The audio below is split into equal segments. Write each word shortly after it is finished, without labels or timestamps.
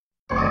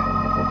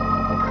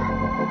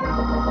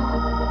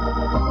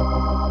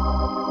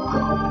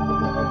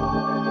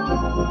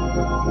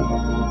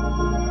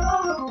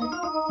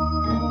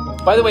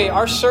By the way,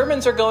 our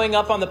sermons are going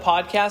up on the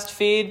podcast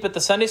feed, but the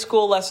Sunday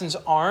school lessons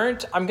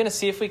aren't. I'm going to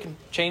see if we can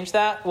change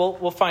that.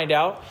 We'll find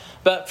out.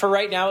 But for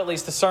right now, at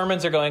least, the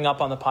sermons are going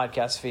up on the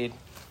podcast feed.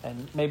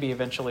 And maybe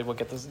eventually we'll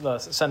get the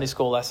Sunday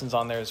school lessons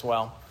on there as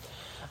well.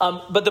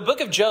 But the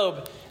book of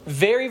Job,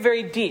 very,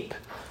 very deep,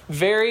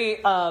 very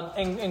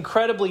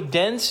incredibly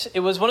dense. It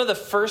was one of the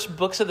first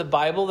books of the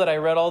Bible that I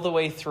read all the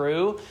way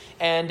through.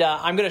 And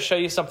I'm going to show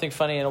you something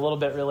funny in a little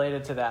bit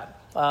related to that.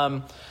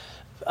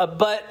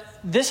 But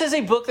this is a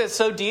book that's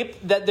so deep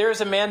that there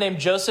is a man named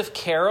Joseph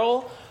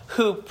Carroll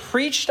who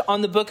preached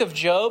on the book of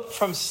Job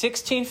from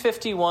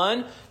 1651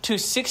 to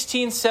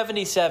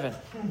 1677.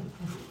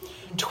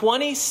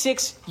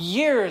 26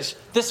 years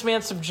this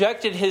man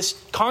subjected his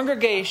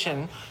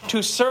congregation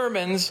to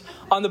sermons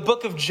on the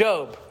book of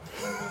Job.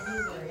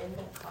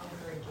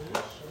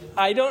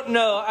 I don't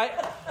know.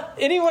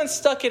 Anyone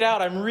stuck it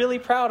out, I'm really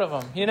proud of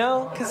them,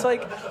 because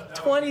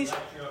 20...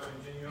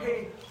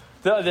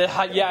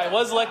 Yeah, it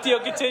was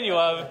Lectio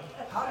Continuum.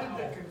 How did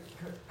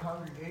the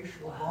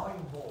congregational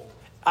volume hold?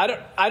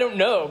 I don't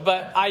know,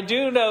 but I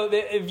do know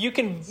that if you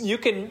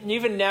can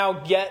even now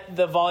get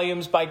the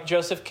volumes by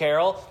Joseph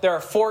Carroll. There are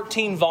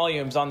 14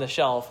 volumes on the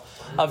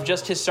shelf of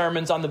just his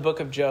sermons on the book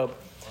of Job.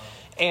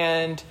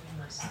 And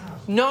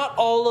not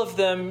all of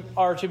them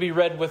are to be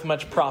read with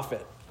much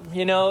profit.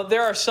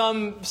 There are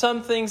some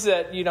things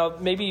that,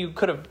 maybe you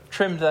could have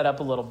trimmed that up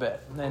a little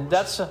bit. And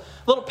that's a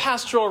little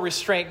pastoral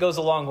restraint goes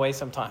a long way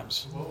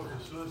sometimes. What was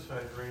the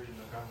suicide rate in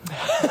the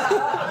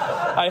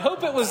congregation? I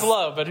hope it was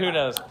low, but who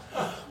knows?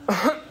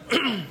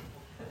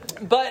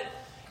 But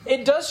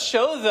it does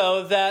show,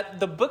 though, that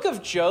the book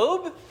of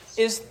Job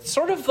is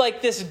sort of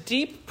like this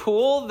deep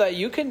pool that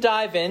you can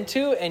dive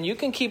into, and you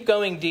can keep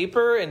going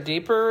deeper and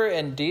deeper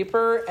and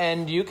deeper,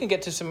 and you can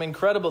get to some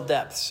incredible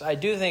depths. I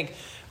do think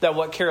that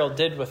what Carroll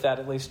did with that,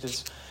 at least,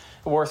 is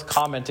worth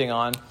commenting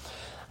on.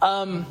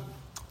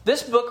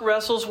 This book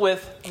wrestles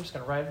with... I'm just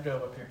going to write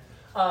Job up here.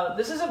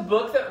 This is a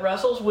book that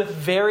wrestles with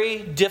very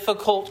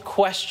difficult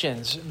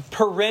questions,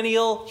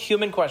 perennial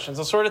human questions,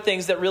 the sort of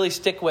things that really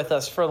stick with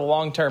us for the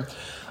long term.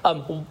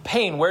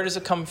 Pain, where does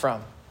it come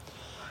from?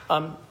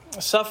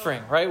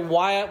 Suffering, right?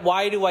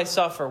 Why do I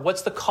suffer?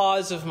 What's the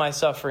cause of my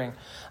suffering?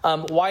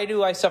 Why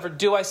do I suffer?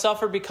 Do I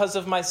suffer because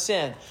of my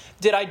sin?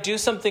 Did I do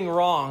something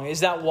wrong?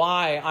 Is that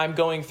why I'm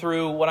going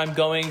through what I'm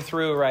going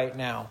through right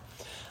now?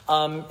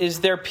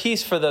 Is there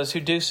peace for those who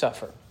do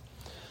suffer?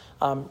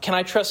 Can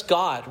I trust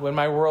God when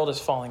my world is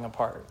falling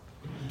apart?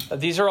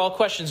 These are all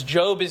questions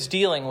Job is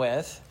dealing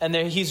with, and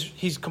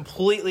he's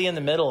completely in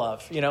the middle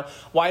of.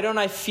 Why don't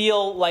I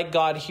feel like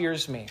God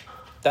hears me?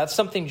 That's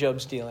something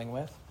Job's dealing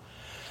with.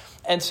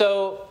 And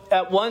so,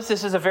 at once,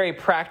 this is a very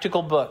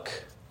practical book.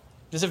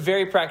 This is a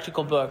very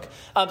practical book.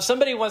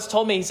 Somebody once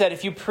told me, he said,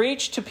 if you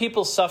preach to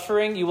people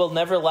suffering, you will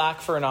never lack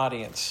for an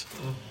audience.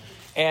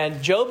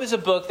 And Job is a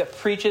book that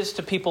preaches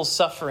to people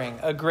suffering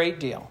a great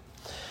deal.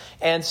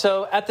 And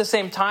so at the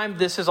same time,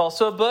 this is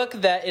also a book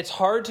that it's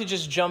hard to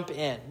just jump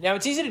in. Now,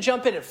 it's easy to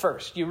jump in at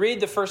first. You read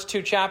the first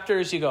 2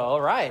 chapters, you go, all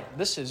right,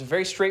 this is a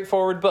very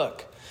straightforward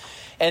book.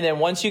 And then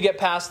once you get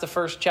past the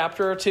first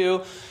chapter or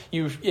 2,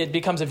 it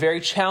becomes a very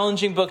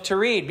challenging book to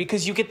read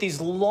because you get these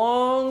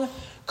long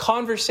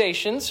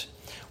conversations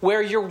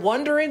where you're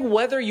wondering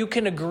whether you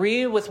can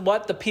agree with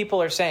what the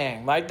people are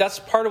saying. Like, that's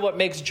part of what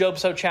makes Job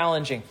so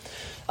challenging.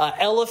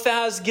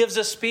 Eliphaz gives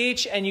a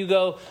speech and you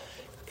go,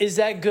 is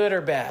that good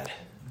or bad?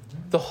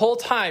 The whole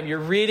time you're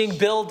reading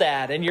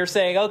Bildad and you're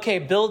saying, okay,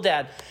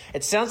 Bildad,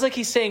 it sounds like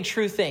he's saying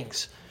true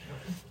things.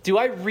 Do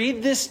I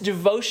read this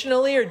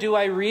devotionally or do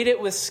I read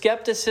it with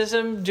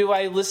skepticism? Do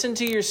I listen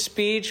to your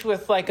speech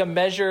with like a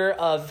measure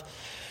of,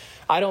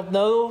 I don't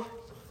know?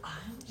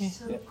 I'm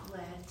so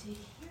glad to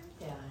hear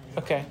that.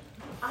 Okay.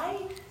 I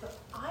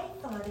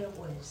thought it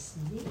was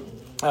me.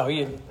 Oh,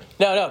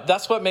 no,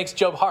 that's what makes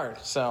Job hard.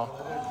 So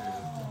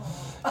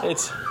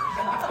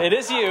it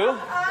is you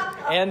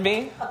and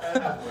me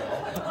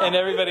and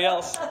everybody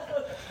else.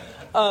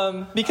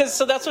 Because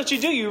that's what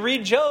you do. You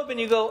read Job and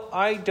you go,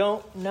 I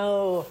don't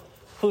know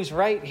who's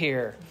right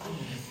here.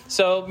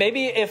 So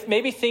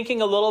maybe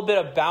thinking a little bit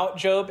about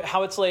Job,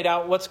 how it's laid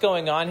out, what's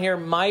going on here,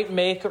 might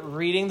make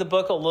reading the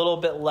book a little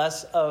bit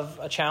less of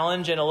a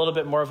challenge and a little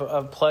bit more of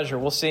a pleasure.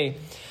 We'll see.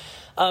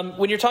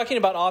 When you're talking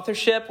about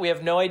authorship, we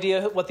have no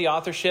idea what the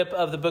authorship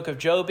of the book of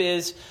Job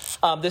is.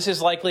 This is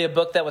likely a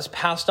book that was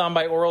passed on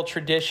by oral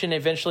tradition,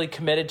 eventually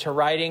committed to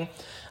writing.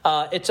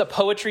 It's a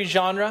poetry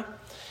genre,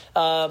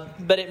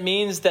 but it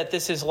means that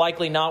this is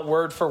likely not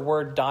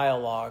word-for-word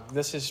dialogue.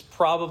 This is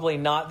probably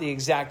not the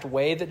exact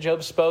way that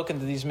Job spoke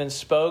and that these men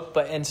spoke,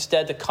 but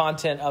instead the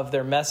content of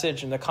their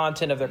message and the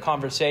content of their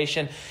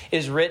conversation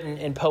is written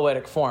in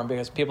poetic form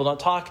because people don't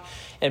talk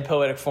in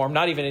poetic form,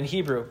 not even in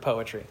Hebrew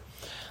poetry.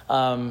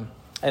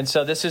 And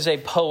so this is a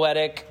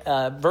poetic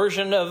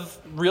version of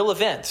real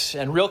events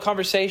and real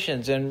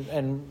conversations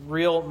and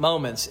real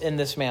moments in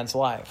this man's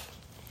life.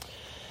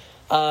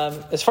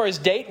 As far as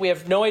date, we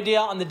have no idea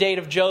on the date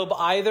of Job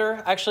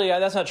either. Actually,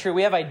 that's not true.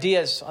 We have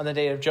ideas on the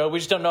date of Job. We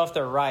just don't know if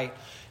they're right.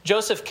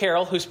 Joseph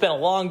Carroll, who spent a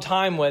long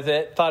time with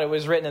it, thought it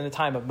was written in the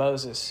time of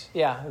Moses.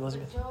 Yeah,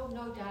 Elizabeth. Job,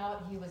 no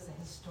doubt, he was a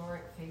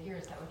historic figure.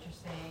 Is that what you're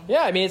saying?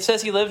 Yeah, I mean, it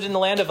says he lived in the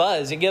land of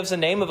Uz. It gives the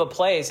name of a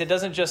place. It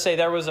doesn't just say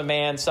there was a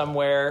man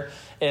somewhere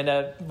in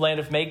a land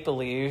of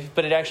make-believe,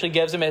 but it actually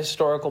gives him a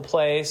historical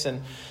place.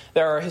 And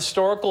there are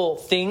historical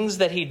things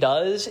that he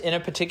does in a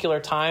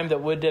particular time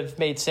that would have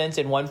made sense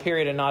in one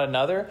period and not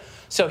another.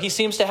 So he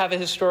seems to have a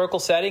historical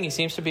setting. He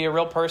seems to be a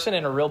real person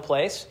in a real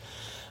place.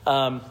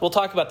 We'll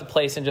talk about the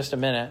place in just a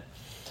minute.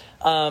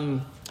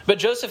 But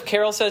Joseph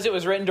Carroll says it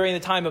was written during the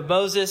time of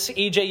Moses.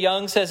 E.J.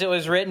 Young says it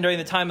was written during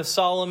the time of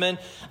Solomon.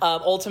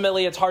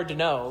 Ultimately, it's hard to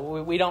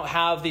know. We don't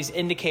have these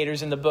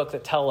indicators in the book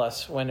that tell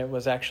us when it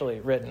was actually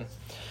written.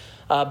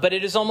 But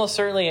it is almost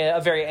certainly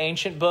a very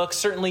ancient book.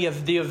 Certainly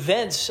of the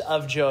events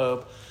of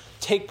Job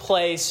take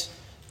place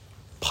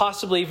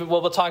possibly,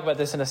 well, we'll talk about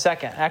this in a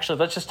second. Actually,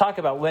 let's just talk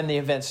about when the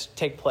events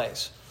take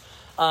place.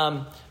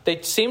 They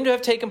seem to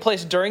have taken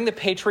place during the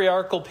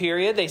patriarchal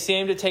period. They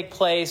seem to take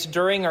place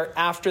during or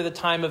after the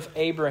time of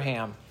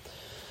Abraham.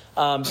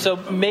 So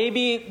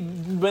maybe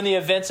when the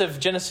events of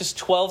Genesis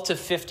 12 to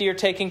 50 are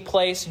taking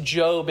place,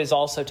 Job is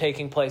also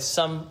taking place,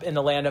 some in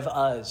the land of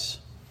Uz.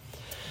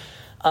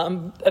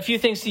 A few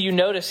things that you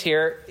notice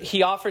here.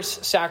 He offers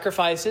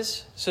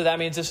sacrifices, so that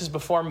means this is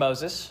before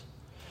Moses.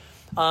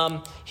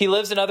 He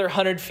lives another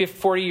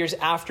 140 years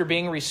after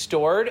being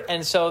restored,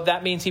 and so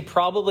that means he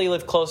probably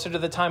lived closer to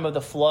the time of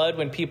the flood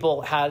when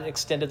people had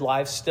extended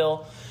lives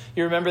still.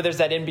 You remember there's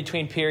that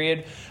in-between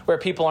period where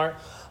people aren't,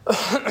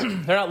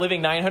 they're not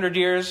living 900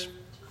 years,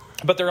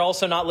 but they're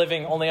also not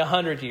living only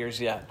 100 years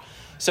yet.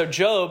 So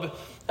Job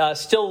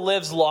still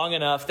lives long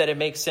enough that it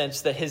makes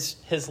sense that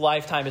his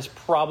lifetime is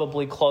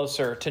probably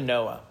closer to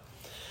Noah.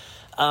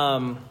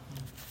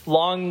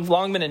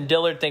 Longman and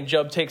Dillard think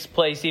Job takes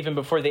place even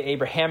before the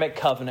Abrahamic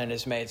covenant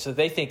is made. So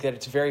they think that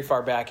it's very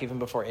far back, even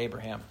before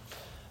Abraham.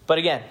 But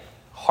again,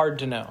 hard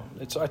to know.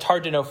 It's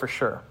hard to know for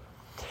sure.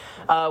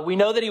 We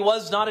know that he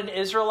was not an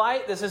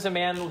Israelite. This is a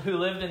man who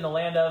lived in the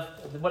land of,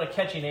 what a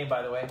catchy name,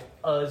 by the way,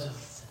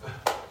 Uz.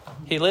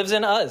 He lives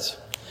in Uz.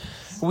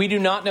 We do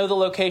not know the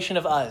location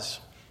of Uz.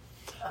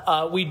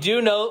 We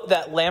do know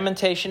that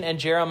Lamentation and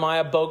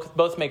Jeremiah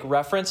both make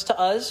reference to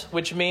Uz,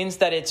 which means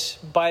that it's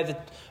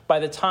by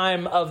the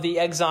time of the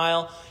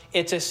exile,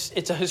 it's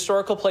a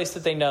historical place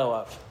that they know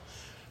of.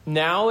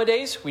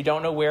 Nowadays, we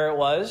don't know where it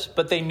was,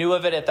 but they knew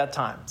of it at that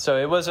time. So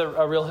it was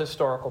a real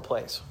historical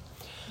place.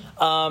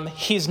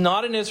 He's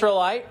not an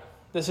Israelite.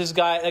 This is a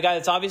guy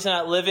that's obviously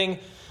not living.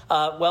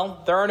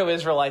 There are no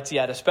Israelites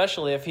yet,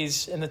 especially if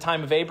he's in the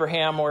time of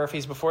Abraham or if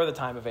he's before the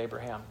time of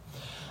Abraham.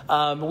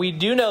 We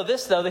do know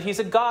this, though, that he's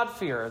a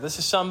God-fearer. This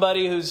is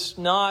somebody who's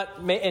not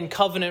in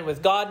covenant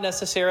with God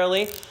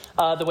necessarily,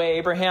 the way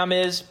Abraham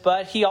is,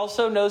 but he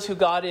also knows who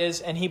God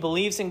is, and he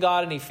believes in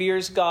God, and he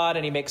fears God,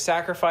 and he makes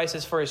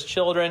sacrifices for his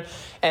children,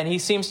 and he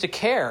seems to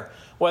care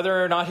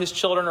whether or not his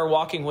children are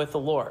walking with the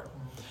Lord.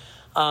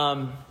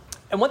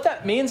 And what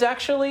that means,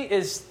 actually,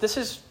 is this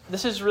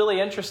is really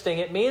interesting.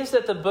 It means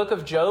that the book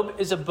of Job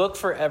is a book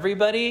for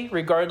everybody,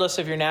 regardless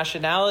of your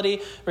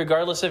nationality,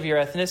 regardless of your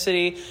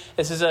ethnicity.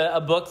 This is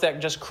a book that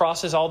just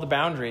crosses all the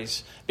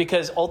boundaries,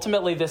 because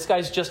ultimately this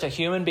guy's just a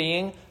human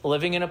being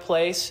living in a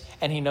place,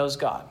 and he knows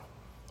God.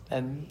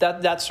 And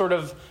that sort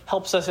of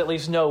helps us at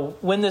least know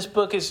when this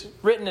book is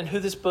written and who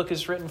this book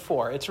is written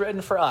for. It's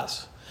written for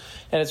us,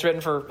 and it's written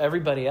for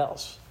everybody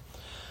else.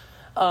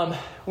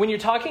 When you're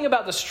talking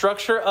about the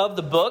structure of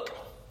the book,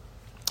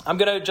 I'm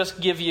going to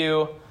just give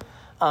you,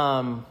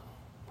 I'm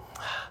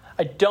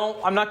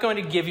not going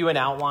to give you an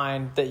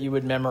outline that you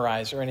would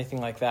memorize or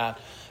anything like that.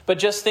 But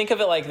just think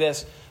of it like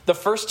this. The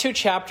first two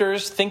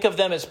chapters, think of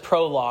them as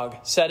prologue,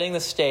 setting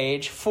the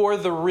stage for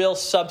the real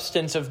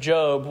substance of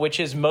Job, which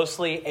is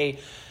mostly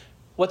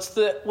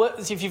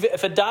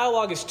if a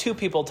dialogue is two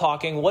people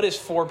talking, what is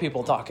four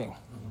people talking?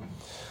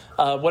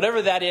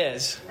 Whatever that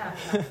is.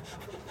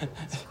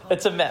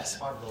 It's a mess.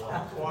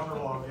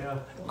 Quadrilogue, yeah.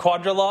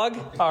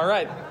 Quadrilogue? All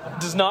right.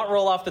 Does not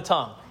roll off the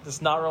tongue.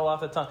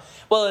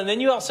 Well, and then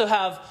you also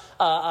have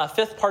a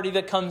fifth party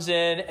that comes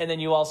in, and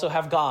then you also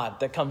have God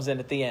that comes in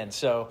at the end.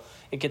 So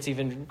it gets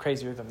even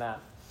crazier than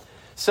that.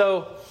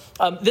 So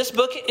this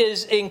book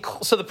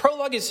so the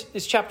prologue is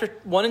chapter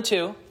 1 and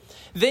 2.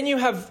 Then you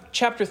have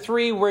chapter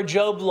 3 where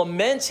Job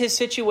laments his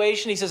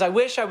situation. He says, I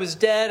wish I was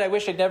dead. I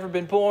wish I'd never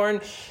been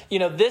born.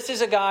 This is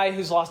a guy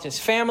who's lost his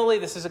family.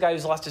 This is a guy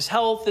who's lost his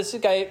health. This is a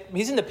guy,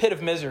 he's in the pit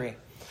of misery.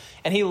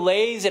 And he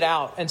lays it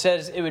out and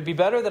says, it would be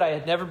better that I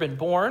had never been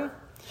born.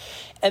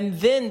 And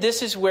then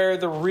this is where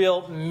the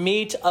real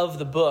meat of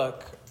the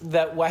book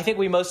that I think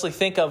we mostly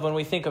think of when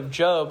we think of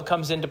Job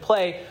comes into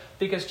play,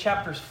 because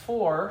chapters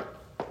 4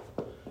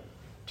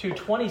 to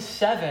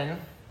 27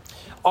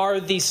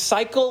 are the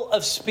cycle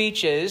of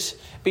speeches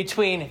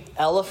between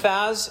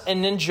Eliphaz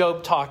and then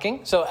Job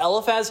talking. So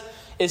Eliphaz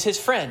is his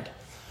friend.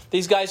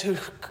 These guys who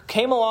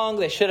came along,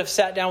 they should have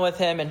sat down with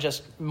him and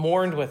just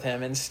mourned with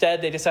him.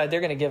 Instead, they decide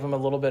they're going to give him a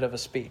little bit of a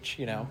speech,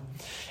 And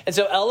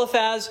so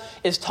Eliphaz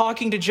is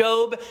talking to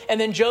Job, and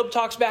then Job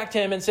talks back to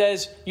him and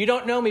says, you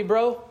don't know me,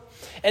 bro.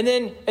 And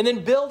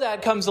then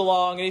Bildad comes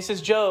along and he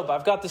says, Job,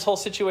 I've got this whole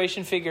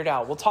situation figured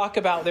out. We'll talk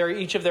about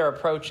each of their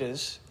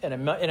approaches in a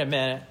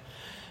minute.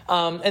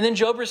 And then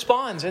Job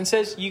responds and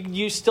says,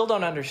 you still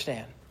don't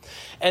understand.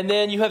 And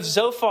then you have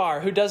Zophar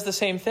who does the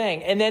same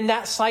thing. And then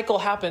that cycle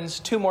happens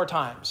 2 more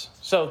times.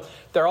 So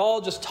they're all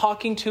just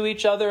talking to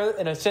each other.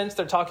 In a sense,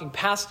 they're talking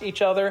past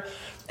each other.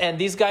 And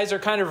these guys are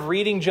kind of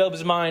reading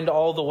Job's mind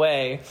all the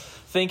way,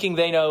 thinking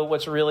they know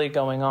what's really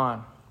going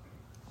on.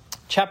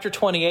 Chapter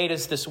 28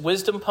 is this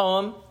wisdom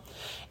poem.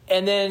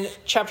 And then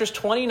chapters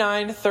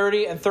 29,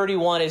 30, and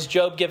 31 is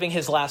Job giving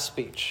his last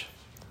speech.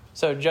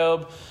 So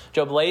Job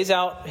lays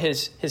out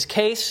his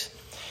case.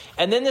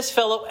 And then this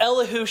fellow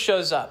Elihu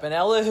shows up. And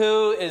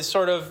Elihu is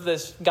sort of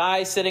this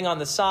guy sitting on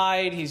the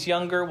side. He's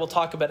younger. We'll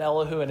talk about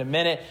Elihu in a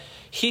minute.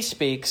 He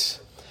speaks.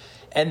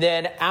 And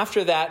then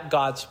after that,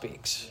 God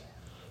speaks.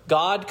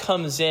 God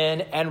comes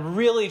in and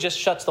really just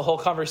shuts the whole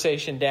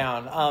conversation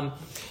down.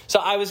 So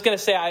I was going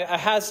to say, I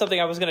had something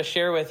I was going to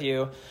share with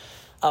you.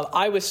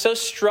 I was so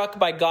struck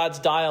by God's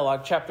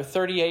dialogue, chapter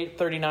 38,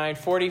 39,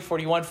 40,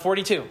 41,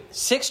 42.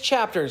 6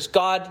 chapters,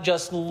 God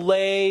just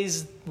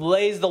lays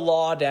the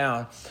law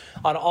down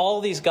on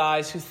all these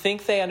guys who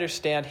think they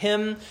understand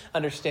him,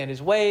 understand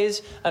his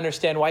ways,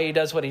 understand why he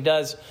does what he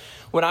does.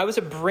 When I was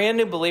a brand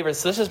new believer,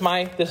 so this is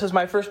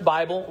my first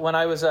Bible when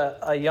I was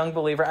a young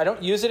believer. I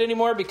don't use it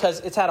anymore because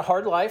it's had a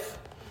hard life.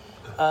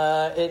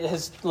 It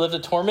has lived a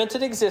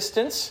tormented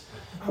existence.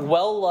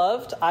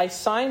 Well-loved. I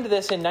signed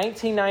this in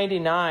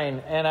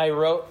 1999, and I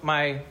wrote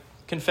my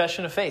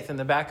confession of faith in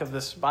the back of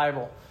this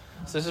Bible.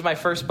 So this is my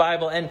first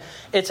Bible, and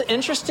it's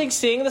interesting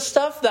seeing the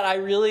stuff that I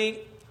really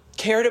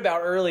cared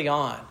about early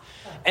on.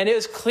 And it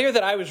was clear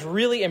that I was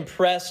really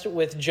impressed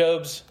with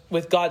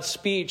God's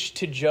speech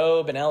to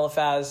Job and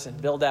Eliphaz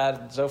and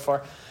Bildad and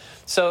Zophar.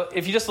 So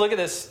if you just look at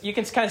this, you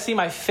can kind of see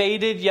my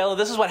faded yellow.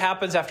 This is what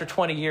happens after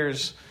 20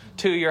 years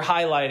to your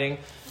highlighting.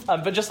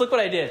 But just look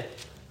what I did.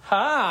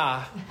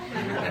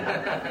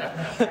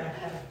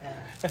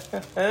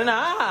 And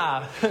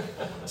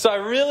So I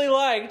really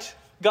liked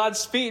God's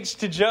speech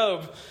to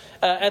Job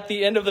at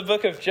the end of the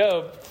book of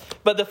Job.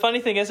 But the funny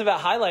thing is about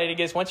highlighting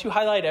is once you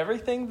highlight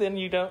everything, then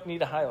you don't need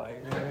to highlight.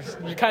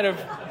 You kind of...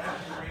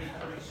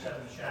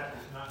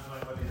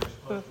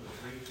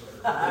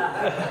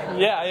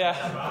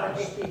 Yeah.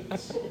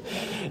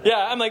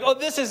 Yeah, I'm like, oh,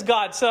 this is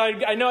God. So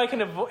I know I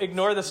can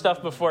ignore the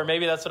stuff before.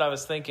 Maybe that's what I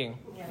was thinking.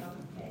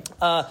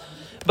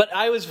 But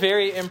I was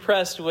very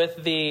impressed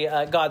with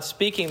the God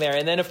speaking there.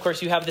 And then, of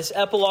course, you have this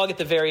epilogue at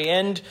the very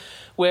end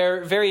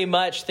where very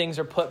much things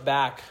are put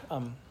back.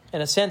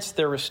 In a sense,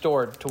 they're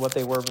restored to what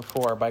they were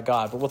before by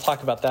God. But we'll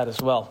talk about that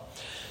as well.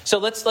 So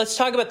let's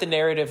talk about the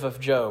narrative of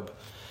Job.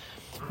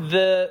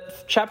 The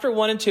chapter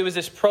 1 and 2 is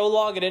this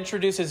prologue. It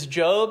introduces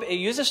Job. It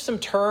uses some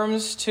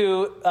terms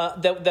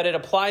that it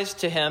applies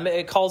to him.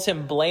 It calls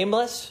him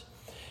blameless.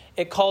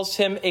 It calls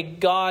him a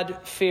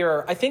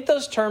God-fearer. I think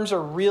those terms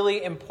are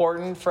really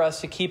important for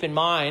us to keep in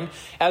mind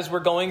as we're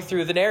going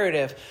through the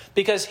narrative,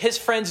 because his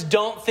friends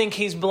don't think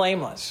he's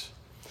blameless.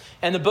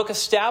 And the book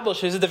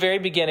establishes at the very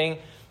beginning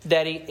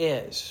that he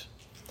is.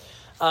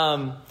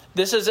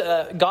 This is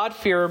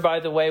God-fearer, by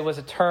the way, was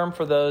a term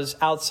for those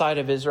outside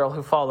of Israel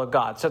who follow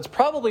God. So it's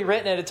probably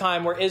written at a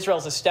time where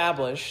Israel's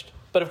established,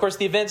 but of course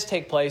the events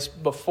take place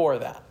before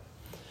that.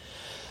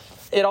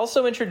 It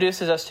also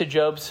introduces us to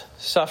Job's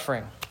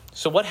suffering.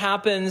 So what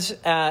happens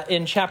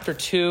in chapter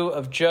 2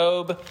 of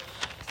Job?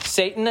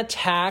 Satan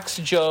attacks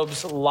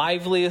Job's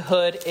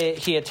livelihood.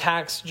 He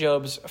attacks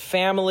Job's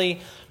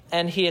family,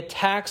 and he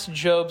attacks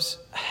Job's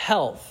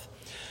health.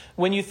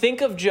 When you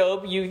think of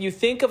Job, you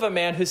think of a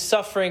man who's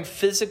suffering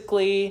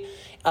physically,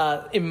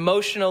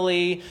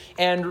 emotionally,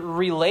 and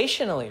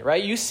relationally,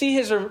 right? You see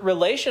his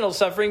relational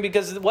suffering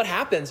because what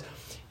happens?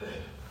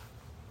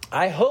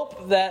 I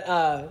hope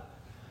that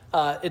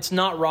it's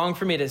not wrong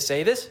for me to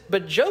say this,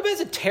 but Job has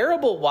a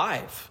terrible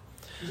wife.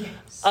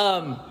 Yes.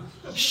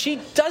 She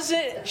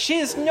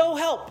is no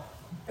help.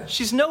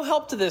 She's no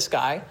help to this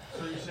guy.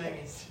 So you're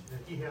saying that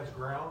he has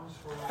grounds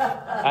for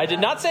that? I did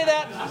not say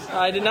that.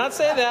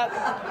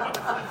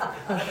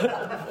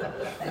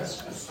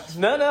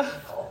 No.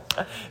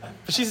 But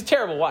she's a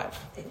terrible wife.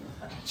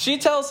 She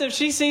tells him,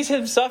 she sees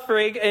him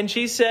suffering, and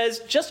she says,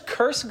 just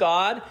curse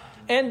God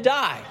and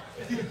die.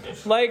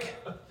 Like,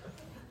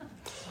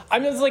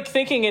 I'm just like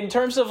thinking in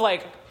terms of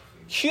like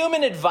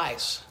human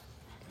advice,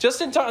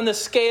 just on the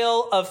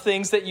scale of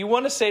things that you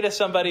want to say to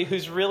somebody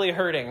who's really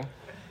hurting.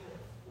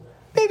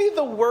 Maybe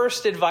the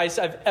worst advice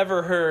I've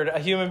ever heard a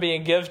human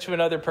being give to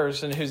another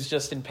person who's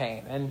just in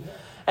pain.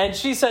 And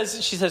she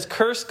says,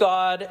 curse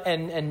God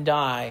and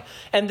die.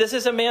 And this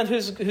is a man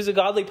who's a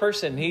godly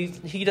person.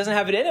 He doesn't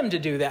have it in him to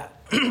do that.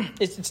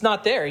 It's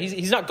not there.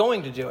 He's not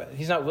going to do it.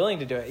 He's not willing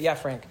to do it. Yeah,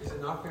 Frank. Is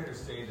it not fair to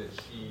say that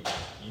she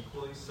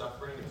equally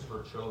suffering? It's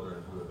her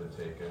children who have been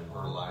taken,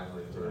 her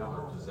livelihood,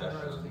 her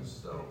possessions.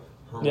 So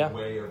her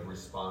way of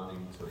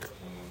responding to pain,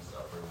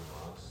 suffering,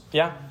 and loss.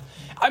 Yeah.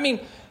 I mean,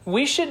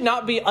 we should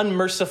not be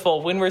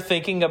unmerciful when we're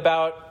thinking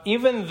about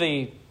even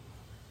the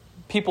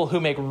people who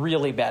make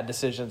really bad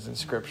decisions in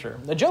Scripture.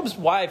 Now, Job's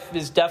wife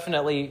is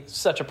definitely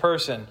such a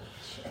person,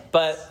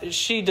 but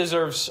she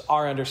deserves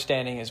our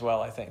understanding as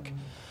well, I think.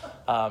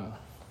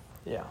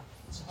 Yeah.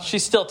 She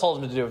still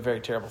told him to do a very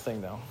terrible thing,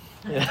 though.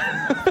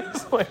 Yeah.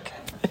 It's like,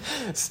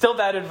 still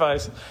bad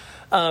advice.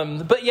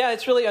 But yeah,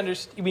 it's really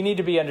we need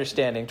to be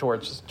understanding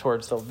towards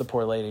the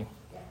poor lady.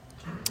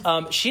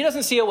 She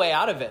doesn't see a way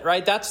out of it,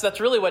 right? That's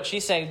really what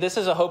she's saying. This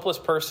is a hopeless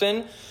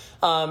person.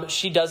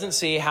 She doesn't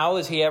see how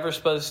are we ever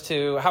supposed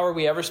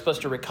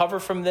to recover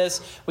from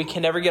this? We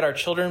can never get our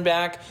children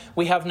back.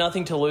 We have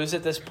nothing to lose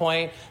at this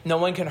point. No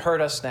one can hurt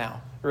us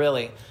now,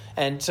 really.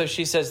 And so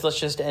she says, let's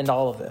just end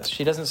all of this.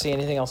 She doesn't see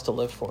anything else to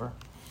live for.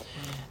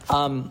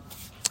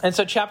 And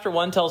so chapter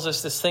 1 tells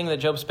us this thing that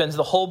Job spends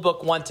the whole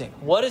book wanting.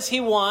 What does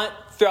he want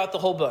throughout the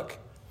whole book?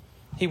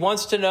 He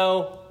wants to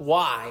know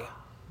why.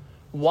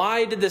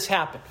 Why did this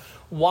happen?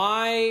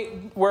 Why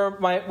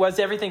was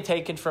everything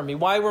taken from me?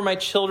 Why were my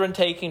children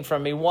taken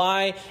from me?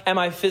 Why am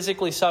I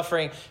physically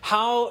suffering?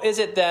 How is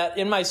it that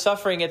in my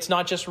suffering it's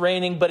not just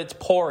raining, but it's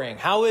pouring?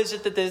 How is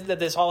it that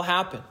this all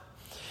happened?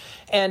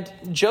 And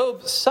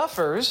Job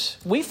suffers.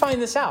 We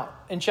find this out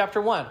in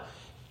chapter 1.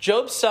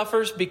 Job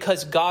suffers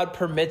because God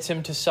permits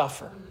him to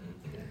suffer.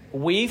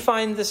 We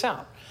find this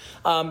out.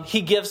 He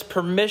gives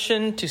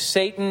permission to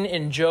Satan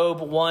in Job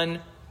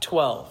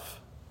 1:12.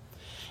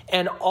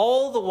 And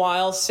all the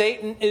while,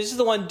 Satan is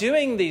the one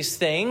doing these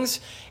things,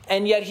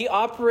 and yet he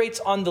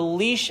operates on the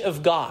leash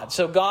of God.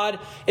 So God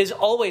is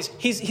always,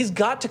 he's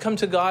got to come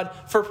to God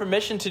for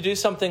permission to do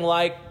something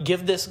like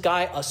give this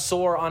guy a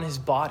sore on his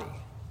body.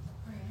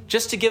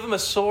 Just to give him a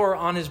sore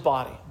on his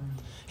body.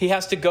 He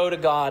has to go to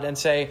God and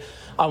say,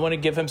 I want to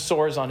give him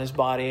sores on his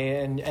body.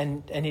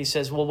 And he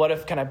says, well, what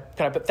if, can I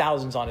put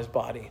thousands on his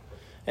body?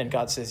 And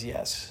God says,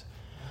 yes.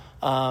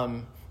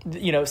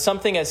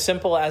 Something as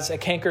simple as a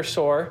canker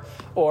sore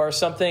or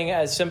something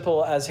as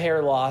simple as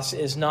hair loss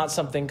is not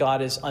something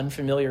God is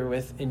unfamiliar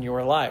with in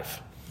your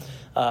life.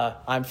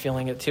 I'm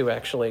feeling it too,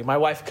 actually. My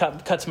wife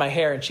cuts my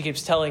hair and she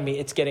keeps telling me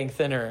it's getting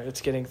thinner. It's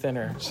getting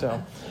thinner.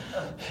 So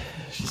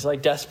she's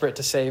like desperate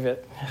to save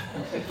it.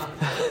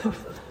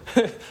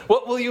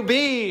 What will you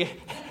be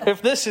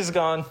if this is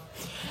gone?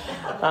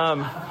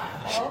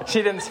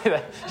 She didn't say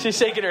that. She's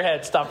shaking her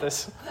head. Stop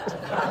this.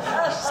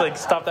 She's like,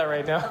 stop that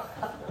right now.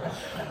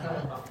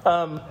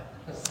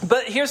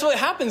 But here's what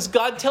happens.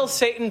 God tells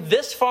Satan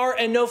this far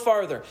and no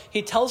farther.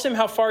 He tells him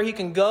how far he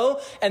can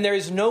go, and there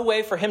is no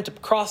way for him to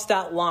cross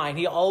that line.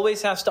 He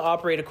always has to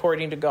operate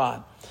according to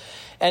God.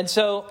 And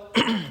so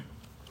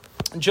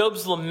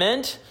Job's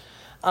lament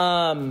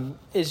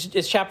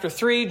is chapter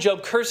 3.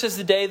 Job curses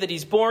the day that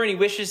he's born. He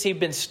wishes he'd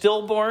been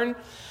stillborn.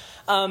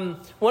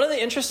 One of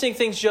the interesting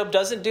things Job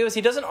doesn't do is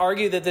he doesn't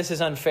argue that this is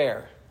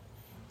unfair.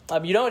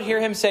 You don't hear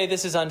him say,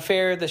 this is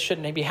unfair, this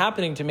shouldn't be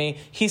happening to me.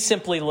 He's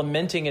simply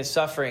lamenting his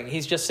suffering.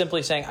 He's just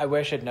simply saying, I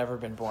wish I'd never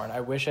been born.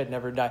 I wish I'd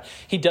never died.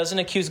 He doesn't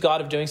accuse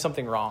God of doing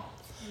something wrong.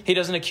 He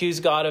doesn't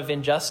accuse God of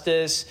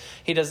injustice.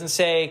 He doesn't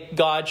say,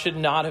 God should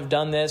not have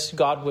done this.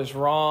 God was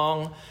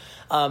wrong.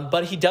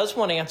 But he does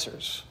want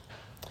answers.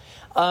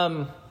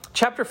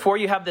 Chapter 4,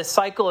 you have this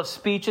cycle of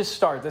speeches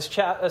start. This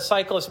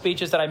cycle of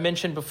speeches that I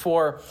mentioned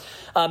before.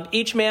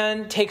 Each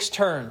man takes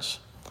turns.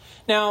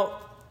 Now,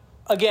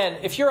 again,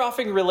 if you're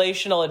offering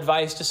relational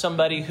advice to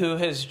somebody who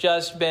has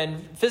just been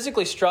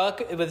physically struck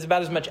with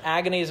about as much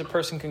agony as a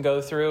person can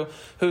go through,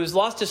 who's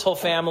lost his whole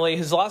family,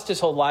 who's lost his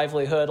whole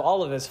livelihood,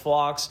 all of his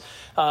flocks,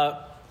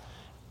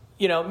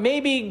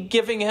 maybe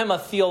giving him a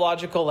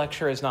theological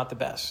lecture is not the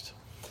best.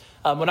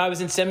 When I was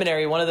in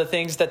seminary, one of the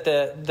things that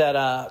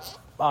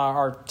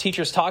our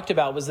teachers talked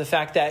about was the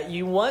fact that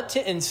you want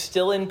to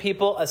instill in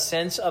people a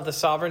sense of the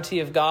sovereignty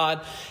of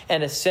God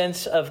and a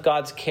sense of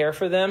God's care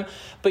for them.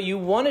 But you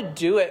want to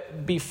do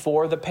it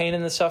before the pain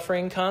and the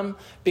suffering come,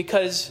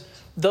 because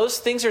those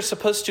things are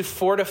supposed to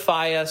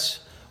fortify us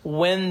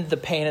when the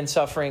pain and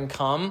suffering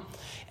come.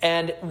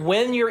 And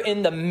when you're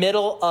in the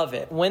middle of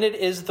it, when it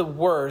is the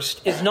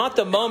worst, is not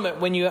the moment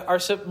when you are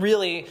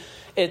really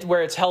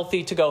where it's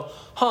healthy to go,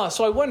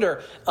 so I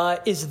wonder,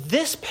 is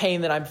this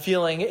pain that I'm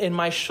feeling in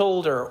my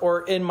shoulder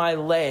or in my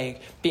leg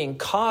being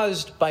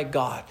caused by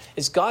God?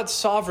 Is God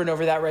sovereign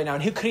over that right now?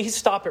 And could he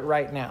stop it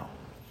right now?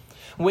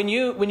 When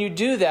you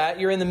do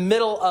that, you're in the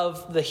middle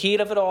of the heat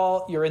of it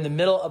all. You're in the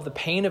middle of the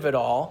pain of it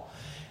all.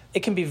 It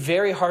can be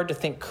very hard to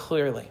think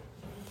clearly.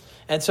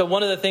 And so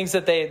one of the things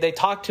that they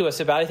talked to us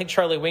about, I think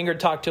Charlie Wingard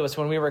talked to us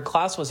when we were in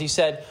class, was he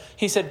said,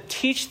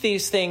 teach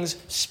these things,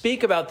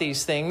 speak about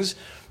these things.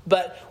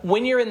 But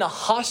when you're in the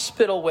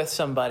hospital with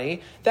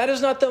somebody, that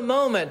is not the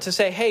moment to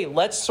say, hey,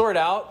 let's sort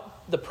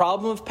out the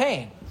problem of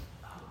pain.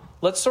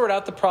 Let's sort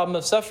out the problem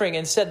of suffering.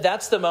 Instead,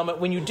 that's the moment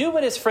when you do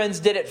what his friends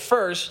did at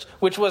first,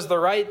 which was the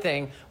right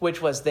thing,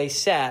 which was they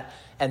sat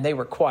and they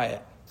were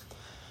quiet.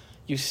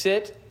 You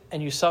sit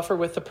and you suffer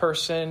with the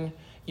person,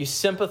 you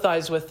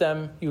sympathize with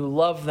them, you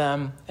love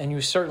them, and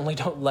you certainly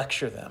don't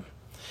lecture them,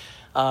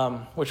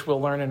 which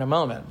we'll learn in a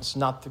moment. It's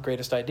not the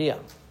greatest idea.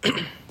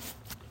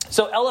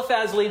 So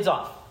Eliphaz leads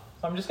off.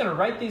 I'm just going to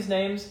write these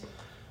names.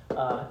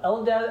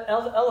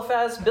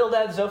 Eliphaz,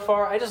 Bildad,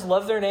 Zophar. I just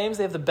love their names.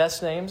 They have the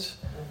best names.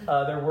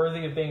 They're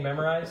worthy of being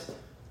memorized.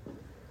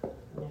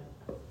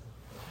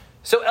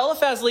 So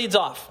Eliphaz leads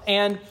off.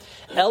 And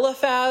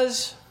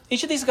Eliphaz,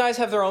 each of these guys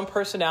have their own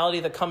personality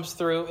that comes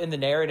through in the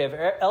narrative.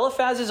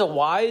 Eliphaz is a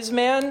wise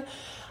man.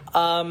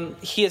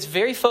 He is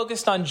very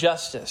focused on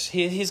justice.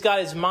 He's got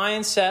his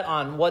mindset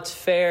on what's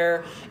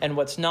fair and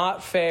what's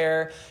not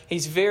fair.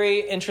 He's very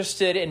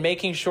interested in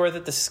making sure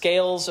that the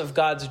scales of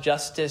God's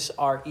justice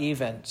are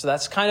even. So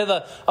that's kind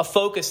of a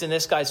focus in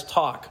this guy's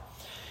talk.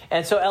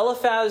 And so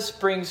Eliphaz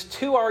brings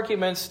two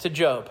arguments to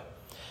Job.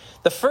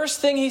 The first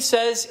thing he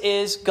says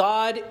is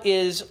God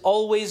is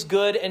always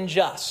good and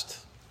just.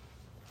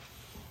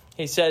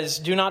 He says,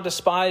 do not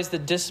despise the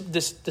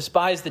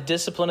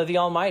discipline of the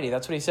Almighty.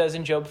 That's what he says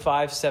in Job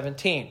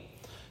 5:17.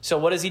 So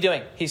what is he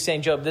doing? He's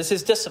saying, Job, this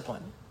is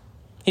discipline.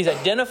 He's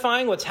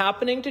identifying what's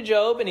happening to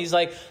Job, and he's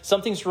like,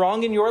 something's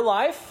wrong in your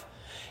life,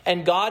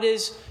 and God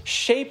is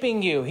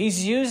shaping you.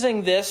 He's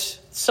using this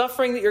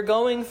suffering that you're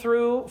going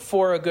through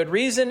for a good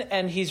reason,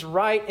 and he's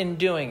right in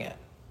doing it.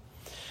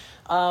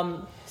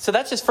 So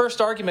that's his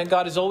first argument.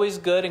 God is always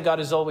good and God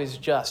is always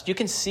just. You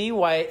can see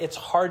why it's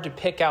hard to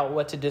pick out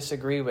what to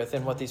disagree with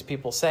in what these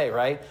people say,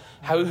 right?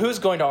 Who's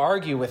going to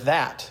argue with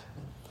that?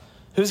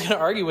 Who's going to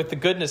argue with the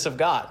goodness of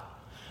God?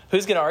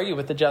 Who's going to argue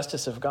with the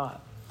justice of God?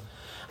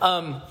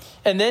 And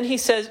then he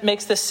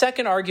makes the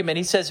second argument.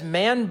 He says,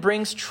 man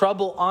brings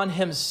trouble on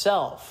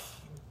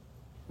himself.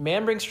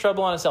 Man brings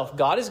trouble on himself.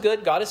 God is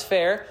good. God is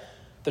fair.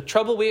 The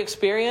trouble we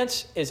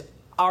experience is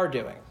our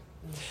doing.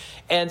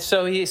 And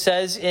so he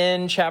says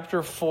in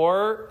chapter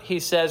 4, he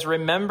says,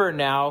 remember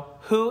now,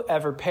 who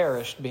ever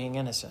perished being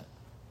innocent?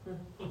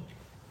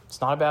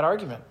 It's not a bad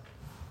argument.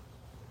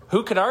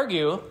 Who could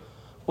argue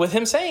with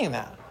him saying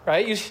that,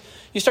 right?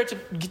 You start to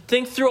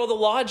think through all the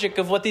logic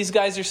of what these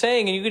guys are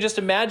saying, and you can just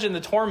imagine the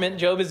torment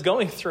Job is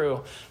going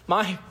through.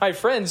 My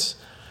friends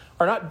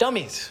are not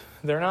dummies.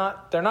 They're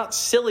not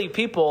silly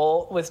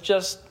people with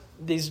just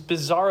these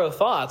bizarro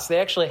thoughts. They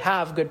actually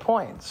have good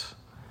points.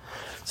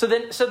 So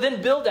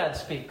then Bildad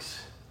speaks.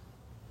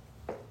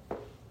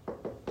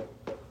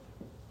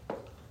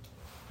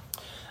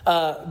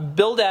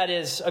 Bildad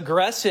is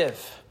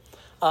aggressive.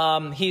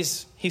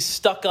 He's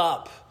stuck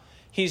up.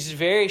 He's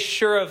very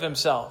sure of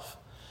himself.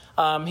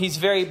 He's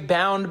very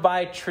bound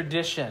by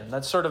tradition.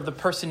 That's sort of the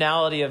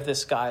personality of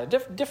this guy. A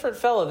different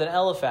fellow than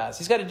Eliphaz.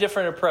 He's got a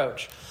different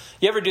approach.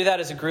 You ever do that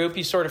as a group?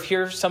 You sort of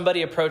hear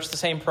somebody approach the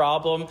same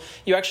problem.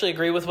 You actually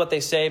agree with what they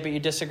say, but you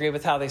disagree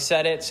with how they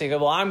said it. So you go,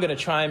 well, I'm going to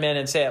chime in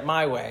and say it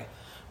my way.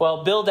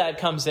 Well, Bildad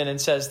comes in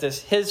and says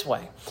this his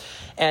way.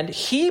 And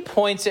he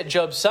points at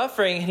Job's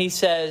suffering and he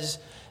says,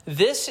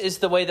 this is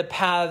the way the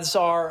paths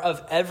are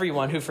of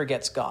everyone who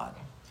forgets God.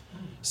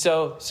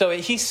 So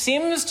he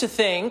seems to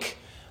think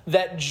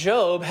that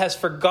Job has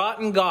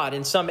forgotten God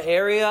in some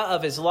area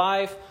of his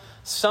life.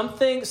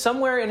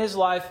 Somewhere in his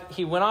life,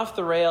 he went off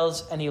the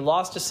rails and he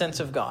lost a sense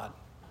of God.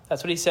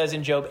 That's what he says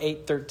in Job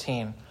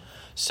 8:13.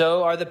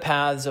 So are the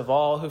paths of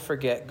all who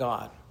forget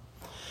God.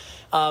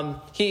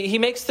 He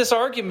makes this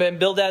argument.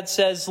 Bildad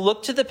says,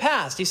 look to the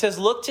past. He says,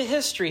 look to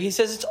history. He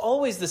says it's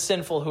always the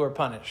sinful who are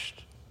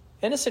punished.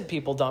 Innocent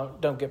people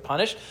don't get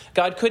punished.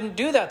 God couldn't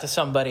do that to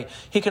somebody.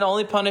 He can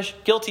only punish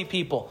guilty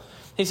people.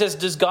 He says,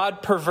 does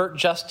God pervert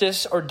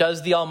justice, or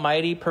does the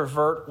Almighty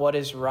pervert what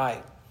is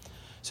right?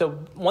 So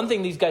one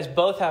thing these guys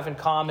both have in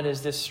common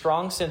is this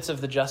strong sense of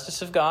the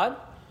justice of God.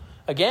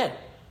 Again,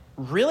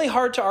 really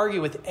hard to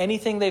argue with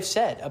anything they've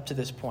said up to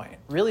this point.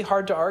 Really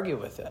hard to argue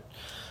with it.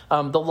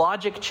 The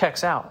logic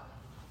checks out.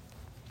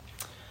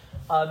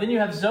 Then you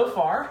have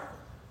Zophar.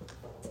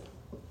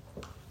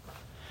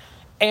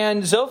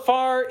 And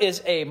Zophar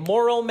is a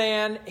moral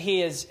man.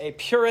 He is a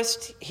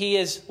purist. He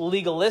is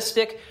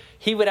legalistic.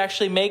 He would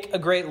actually make a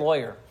great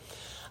lawyer.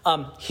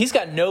 He's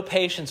got no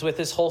patience with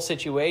this whole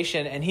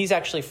situation, and he's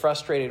actually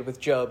frustrated with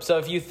Job. So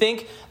if you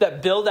think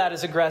that Bildad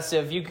is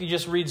aggressive, you could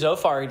just read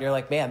Zophar, and you're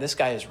like, man, this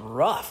guy is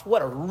rough.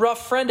 What a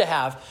rough friend to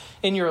have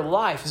in your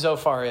life,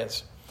 Zophar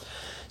is.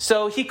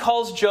 So he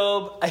calls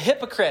Job a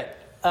hypocrite.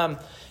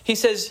 He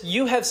says,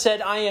 you have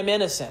said I am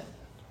innocent.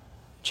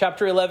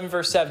 Chapter 11,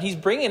 verse 7. He's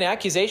bringing an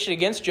accusation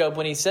against Job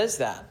when he says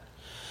that.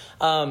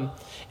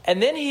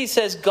 And then he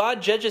says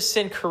God judges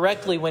sin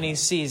correctly when he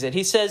sees it.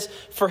 He says,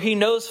 for he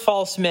knows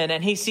false men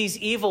and he sees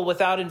evil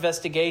without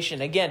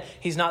investigation. Again,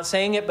 he's not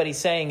saying it, but he's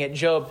saying it.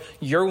 Job,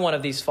 you're one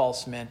of these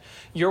false men.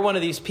 You're one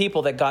of these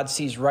people that God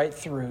sees right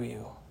through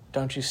you.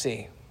 Don't you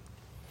see?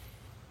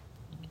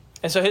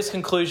 And so his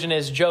conclusion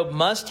is Job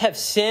must have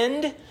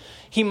sinned.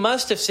 He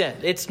must have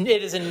sinned. It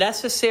is a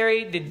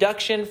necessary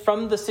deduction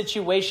from the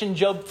situation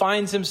Job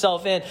finds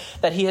himself in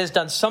that he has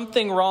done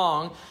something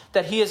wrong,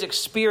 that he is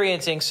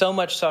experiencing so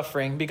much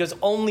suffering because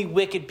only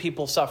wicked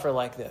people suffer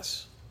like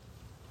this.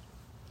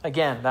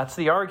 Again, that's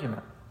the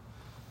argument.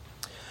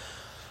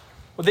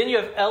 Well, then you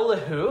have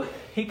Elihu.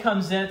 He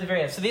comes in at the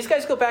very end. So these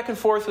guys go back and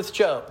forth with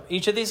Job.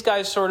 Each of these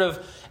guys sort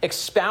of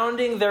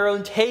expounding their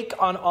own take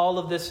on all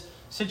of this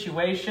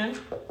situation.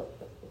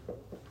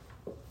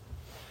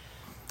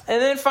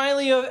 And then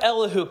finally you have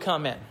Elihu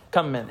come in.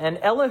 come in. And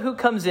Elihu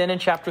comes in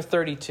chapter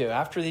 32.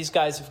 After these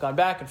guys have gone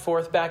back and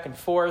forth,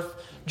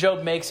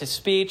 Job makes his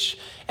speech,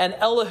 and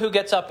Elihu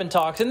gets up and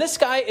talks. And this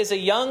guy is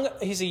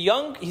he's the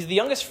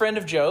youngest friend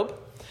of Job.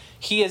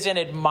 He is an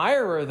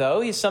admirer,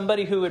 though. He's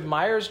somebody who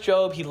admires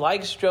Job. He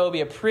likes Job.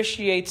 He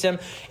appreciates him.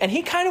 And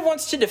he kind of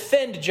wants to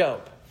defend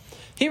Job.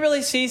 He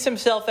really sees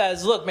himself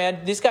as, look,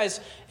 man, these guys,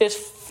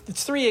 it's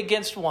 3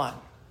 against 1.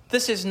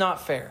 This is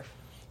not fair.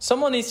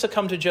 Someone needs to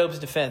come to Job's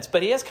defense.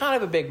 But he has kind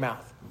of a big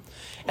mouth.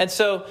 And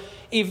so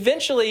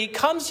eventually he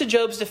comes to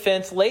Job's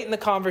defense late in the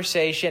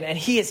conversation, and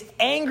he is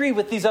angry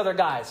with these other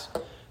guys.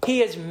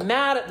 He is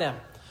mad at them.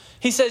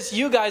 He says,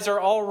 you guys are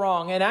all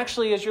wrong. And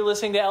actually, as you're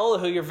listening to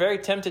Elihu, you're very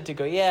tempted to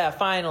go, yeah,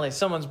 finally,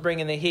 someone's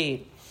bringing the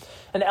heat.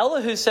 And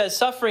Elihu says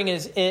suffering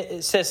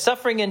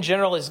in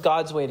general is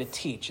God's way to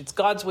teach. It's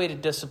God's way to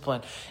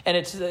discipline. And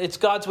it's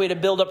God's way to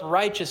build up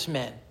righteous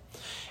men.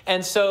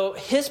 And so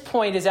his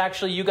point is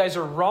actually, you guys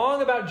are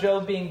wrong about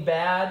Job being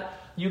bad.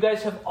 You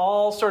guys have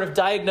all sort of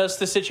diagnosed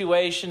the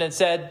situation and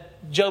said,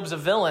 Job's a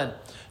villain.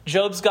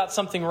 Job's got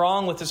something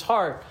wrong with his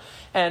heart.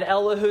 And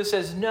Elihu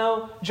says,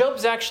 no,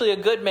 Job's actually a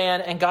good man,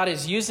 and God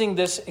is using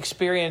this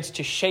experience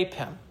to shape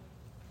him.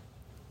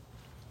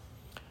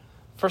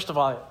 First of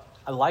all,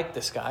 I like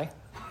this guy.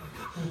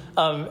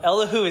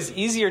 Elihu is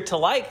easier to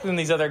like than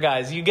these other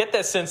guys. You get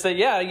that sense that,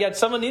 yeah,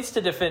 someone needs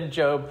to defend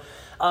Job.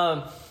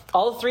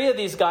 All 3 of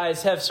these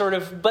guys have sort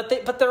of, but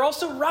they're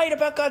also right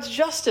about God's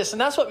justice. And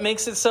that's what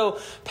makes it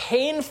so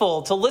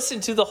painful to listen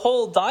to the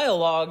whole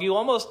dialogue. You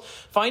almost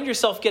find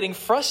yourself getting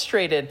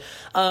frustrated.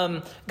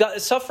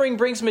 Suffering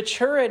brings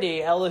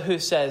maturity, Elihu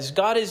says.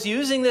 God is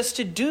using this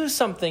to do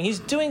something. He's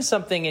doing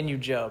something in you,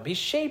 Job. He's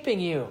shaping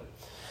you.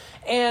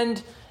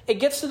 And it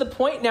gets to the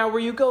point now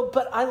where you go,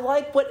 but I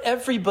like what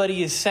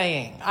everybody is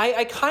saying.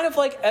 I kind of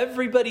like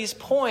everybody's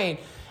point.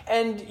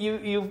 And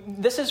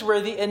this is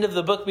where the end of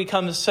the book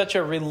becomes such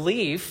a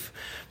relief,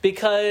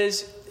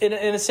 because in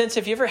a sense,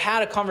 if you ever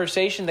had a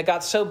conversation that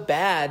got so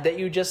bad that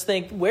you just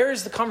think, where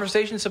is the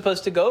conversation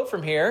supposed to go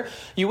from here?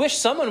 You wish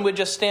someone would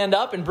just stand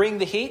up and bring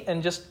the heat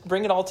and just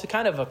bring it all to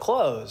kind of a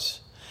close.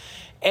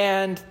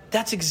 And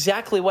that's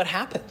exactly what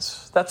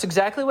happens. That's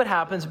exactly what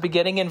happens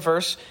beginning in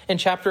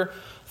chapter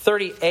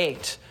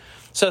 38.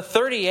 So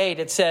 38,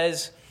 it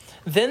says,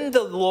 then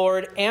the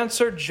Lord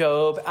answered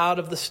Job out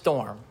of the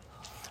storm.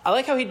 I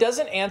like how he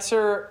doesn't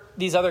answer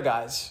these other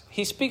guys.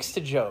 He speaks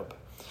to Job.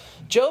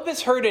 Job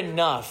has heard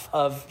enough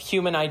of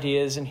human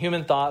ideas and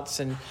human thoughts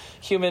and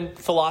human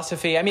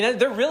philosophy. I mean,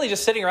 they're really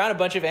just sitting around a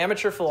bunch of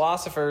amateur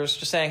philosophers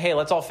just saying, hey,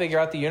 let's all figure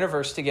out the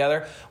universe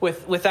together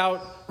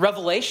without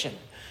revelation,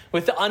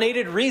 with the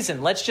unaided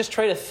reason. Let's just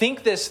try to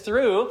think this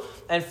through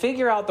and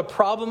figure out the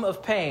problem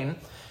of pain.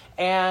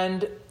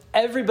 And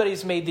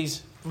everybody's made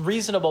these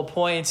reasonable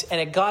points, and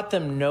it got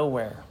them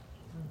nowhere.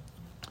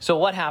 So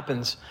what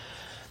happens?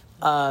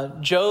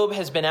 Job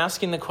has been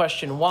asking the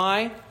question,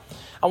 why?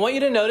 I want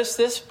you to notice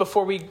this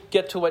before we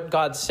get to what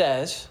God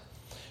says.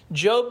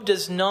 Job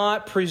does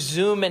not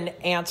presume an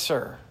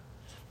answer,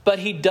 but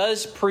he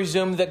does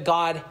presume that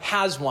God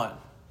has one.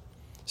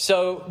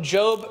 So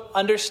Job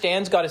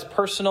understands God is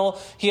personal.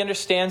 He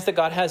understands that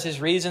God has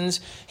his reasons.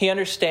 He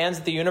understands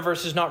that the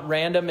universe is not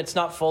random. It's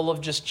not full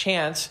of just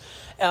chance.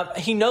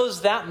 He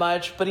knows that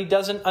much, but he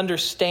doesn't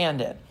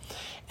understand it.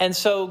 And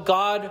so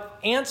God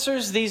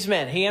answers these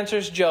men. He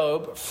answers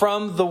Job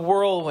from the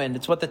whirlwind.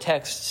 It's what the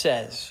text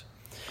says.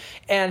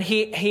 And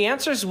he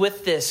answers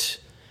with this.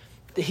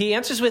 He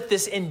answers with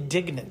this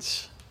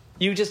indignance.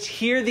 You just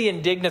hear the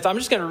indignance. I'm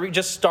just going to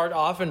just start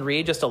off and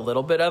read just a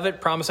little bit of it.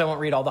 Promise I won't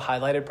read all the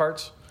highlighted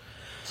parts.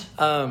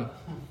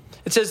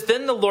 It says,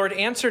 then the Lord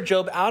answered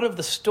Job out of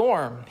the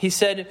storm. He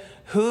said,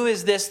 who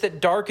is this that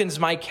darkens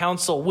my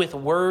counsel with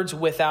words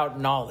without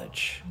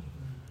knowledge?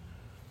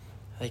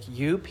 Like,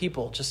 you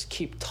people just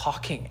keep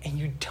talking and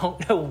you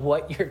don't know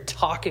what you're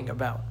talking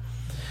about.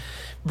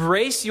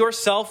 Brace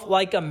yourself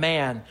like a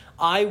man.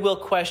 I will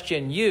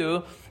question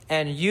you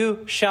and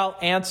you shall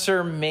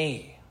answer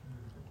me.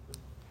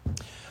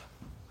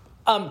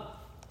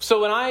 So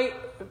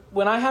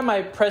when I had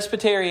my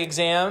presbytery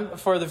exam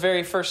for the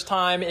very first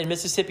time in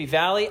Mississippi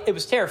Valley, it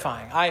was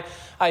terrifying.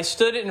 I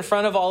stood in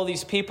front of all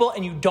these people,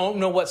 and you don't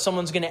know what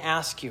someone's going to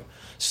ask you.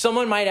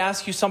 Someone might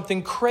ask you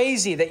something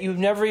crazy that you've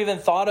never even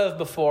thought of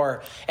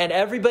before, and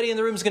everybody in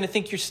the room is going to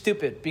think you're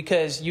stupid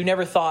because you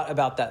never thought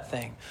about that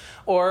thing.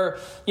 Or,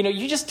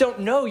 you just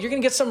don't know. You're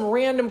going to get some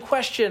random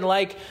question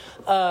like,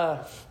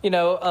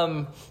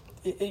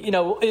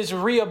 is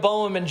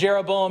Rehoboam and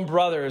Jeroboam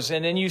brothers?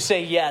 And then you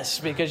say yes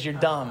because you're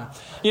dumb.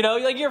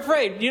 You're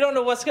afraid. You don't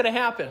know what's going to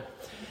happen.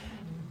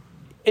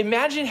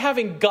 Imagine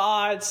having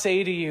God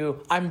say to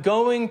you, I'm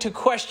going to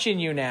question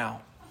you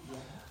now.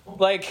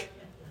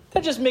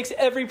 That just makes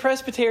every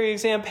presbytery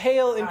exam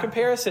pale in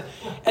comparison.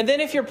 And then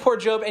if you're poor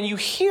Job and you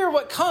hear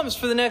what comes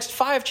for the next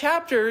 5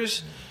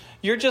 chapters,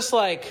 you're just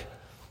like,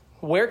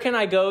 where can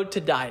I go to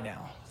die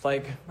now?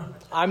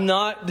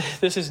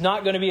 This is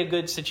not going to be a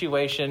good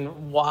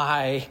situation.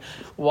 Why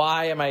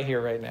am I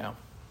here right now?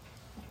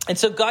 And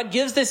so God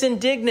gives this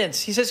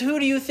indignance. He says, who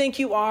do you think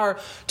you are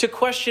to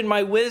question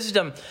my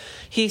wisdom?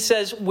 He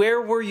says, where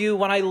were you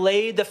when I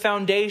laid the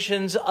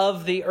foundations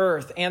of the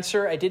earth?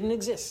 Answer, I didn't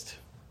exist.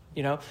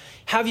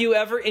 Have you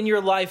ever in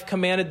your life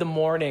commanded the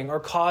morning or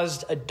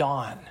caused a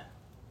dawn?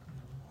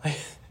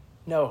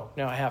 No,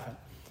 I haven't.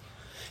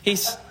 He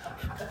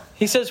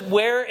says,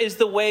 where is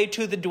the way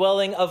to the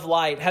dwelling of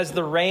light? Has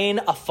the rain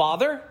a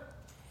father?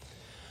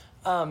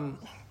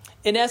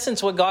 In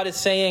essence, what God is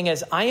saying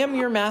is, I am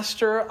your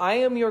master. I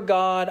am your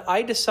God.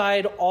 I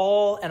decide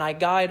all and I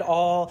guide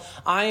all.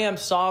 I am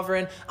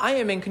sovereign. I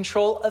am in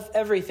control of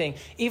everything.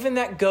 Even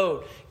that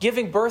goat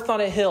giving birth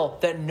on a hill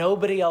that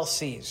nobody else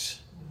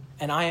sees.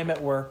 And I am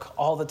at work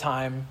all the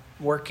time,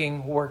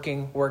 working,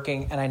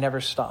 and I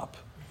never stop.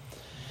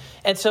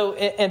 And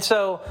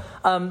so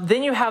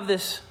then you have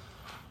this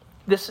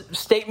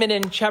statement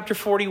in chapter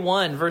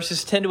 41,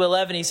 verses 10 to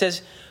 11. He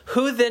says,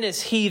 who then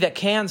is he that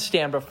can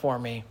stand before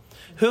me?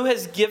 Who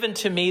has given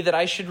to me that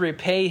I should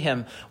repay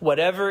him?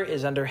 Whatever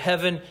is under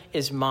heaven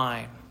is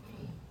mine.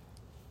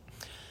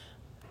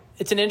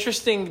 It's an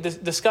interesting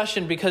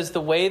discussion because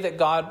the way that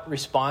God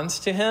responds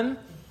to him,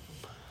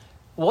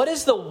 what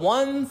is the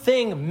one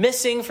thing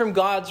missing from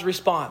God's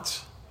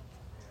response?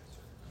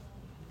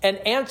 An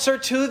answer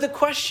to the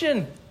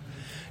question.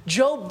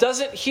 Job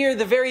doesn't hear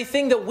the very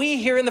thing that we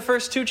hear in the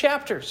first 2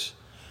 chapters.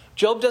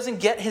 Job doesn't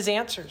get his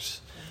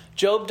answers.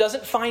 Job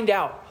doesn't find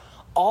out.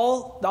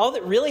 All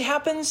that really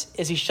happens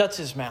is he shuts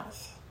his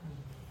mouth.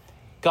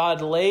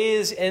 God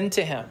lays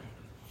into him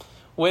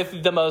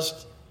with the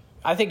most,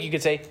 I think you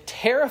could say,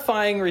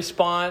 terrifying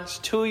response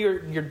to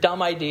your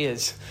dumb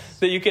ideas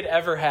that you could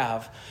ever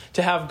have.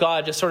 To have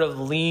God just sort of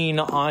lean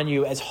on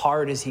you as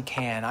hard as he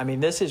can. I mean,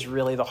 this is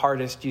really the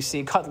hardest you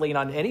see God lean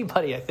on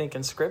anybody, I think,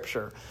 in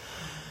Scripture.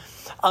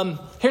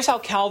 Here's how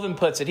Calvin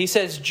puts it. He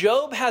says,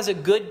 Job has a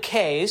good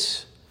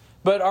case,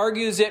 but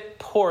argues it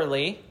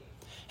poorly.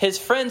 His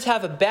friends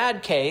have a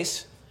bad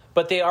case,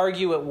 but they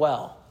argue it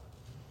well.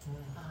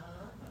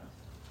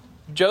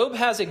 Job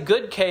has a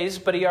good case,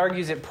 but he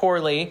argues it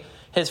poorly.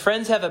 His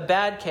friends have a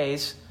bad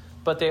case,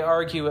 but they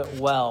argue it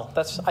well.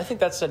 I think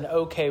that's an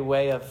okay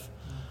way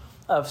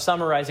of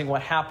summarizing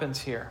what happens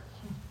here.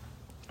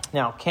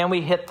 Now, can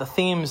we hit the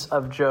themes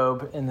of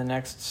Job in the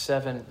next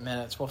 7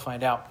 minutes? We'll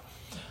find out.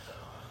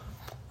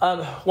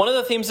 One of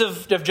the themes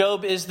of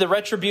Job is the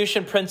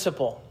retribution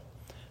principle.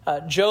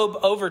 Job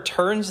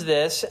overturns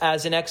this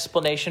as an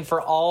explanation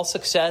for all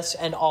success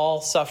and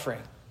all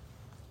suffering.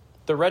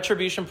 The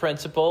retribution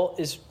principle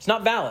is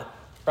not valid,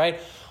 right?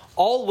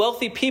 All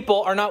wealthy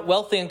people are not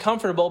wealthy and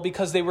comfortable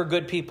because they were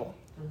good people.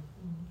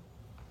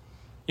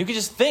 You could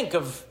just think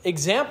of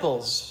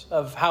examples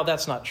of how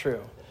that's not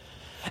true.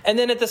 And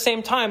then at the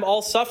same time,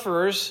 all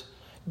sufferers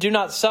do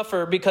not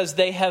suffer because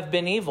they have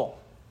been evil.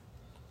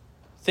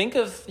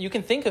 You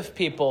can think of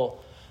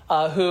people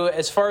who,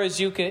 as far as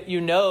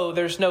you know,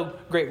 there's no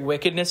great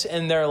wickedness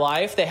in their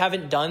life. They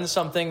haven't done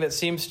something that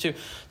seems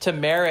to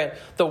merit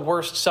the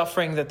worst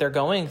suffering that they're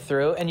going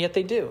through, and yet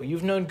they do.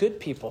 You've known good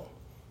people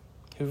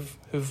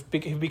who've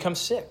become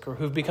sick or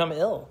who've become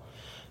ill.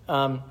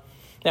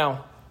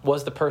 Now,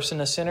 was the person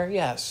a sinner?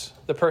 Yes.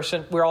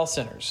 We're all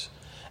sinners.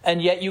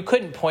 And yet you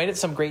couldn't point at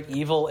some great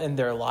evil in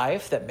their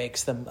life that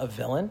makes them a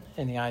villain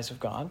in the eyes of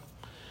God.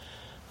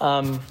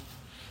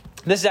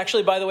 This is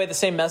actually, by the way, the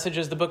same message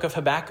as the book of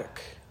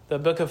Habakkuk. The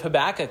book of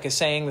Habakkuk is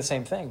saying the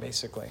same thing,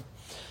 basically.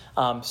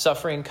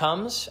 Suffering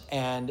comes,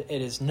 and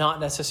it is not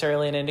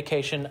necessarily an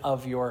indication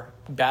of your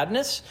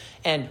badness.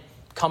 And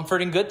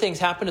comfort and good things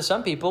happen to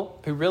some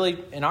people who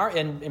really,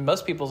 in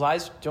most people's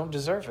eyes, don't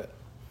deserve it.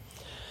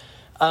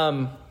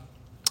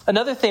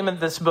 Another theme of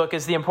this book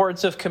is the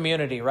importance of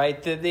community,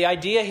 right? The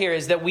idea here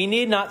is that we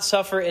need not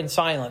suffer in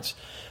silence.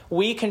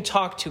 We can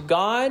talk to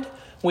God.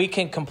 We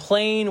can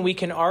complain, we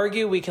can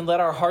argue, we can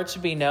let our hearts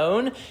be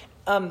known.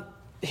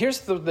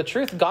 Here's the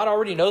truth. God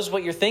already knows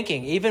what you're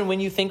thinking. Even when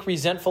you think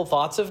resentful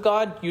thoughts of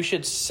God, you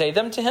should say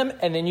them to him,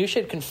 and then you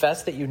should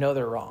confess that you know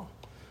they're wrong.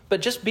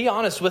 But just be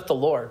honest with the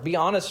Lord. Be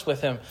honest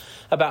with him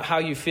about how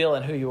you feel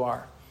and who you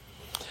are.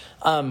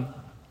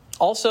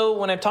 Also,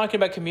 when I'm talking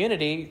about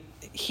community,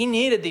 he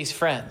needed these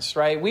friends,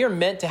 right? We are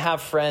meant to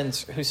have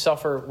friends who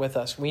suffer with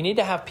us. We need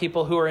to have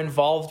people who are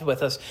involved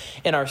with us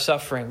in our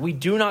suffering. We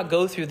do not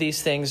go through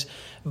these things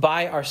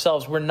by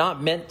ourselves. We're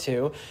not meant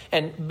to.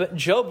 But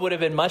Job would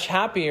have been much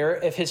happier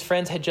if his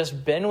friends had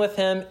just been with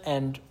him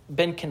and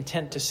been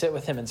content to sit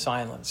with him in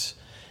silence.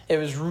 It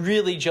was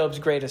really Job's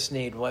greatest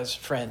need was,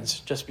 friends,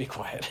 just be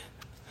quiet.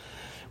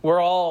 We're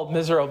all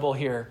miserable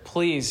here.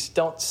 Please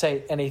don't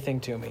say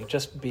anything to me.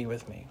 Just be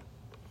with me.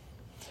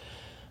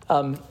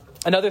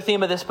 Another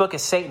theme of this book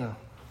is Satan.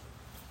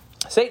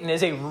 Satan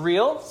is a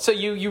real. So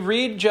you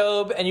read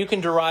Job and you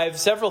can derive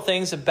several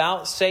things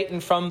about Satan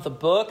from the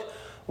book.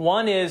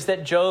 One is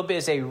that Job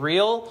is a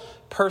real,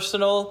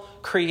 personal,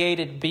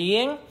 created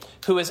being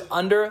who is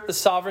under the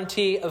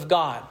sovereignty of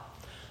God.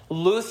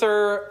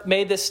 Luther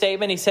made this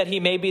statement. He said he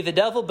may be the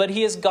devil, but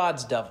he is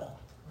God's devil.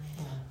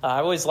 I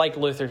always like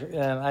Luther,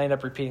 and I end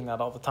up repeating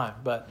that all the time.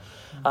 But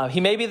he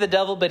may be the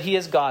devil, but he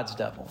is God's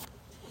devil.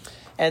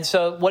 And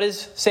so what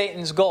is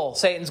Satan's goal?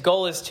 Satan's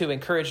goal is to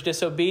encourage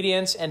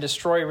disobedience and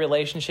destroy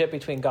relationship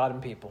between God and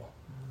people.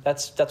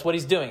 That's what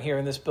he's doing here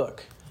in this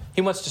book.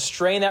 He wants to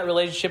strain that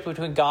relationship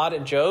between God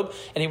and Job,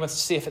 and he wants to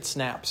see if it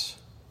snaps.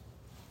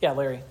 Yeah,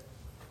 Larry.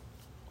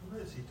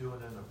 What is he doing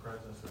in the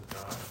presence of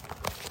God?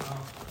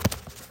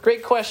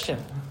 Great question.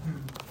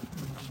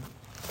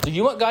 Do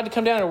you want God to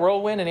come down in a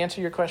whirlwind and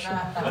answer your question?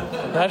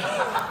 That's how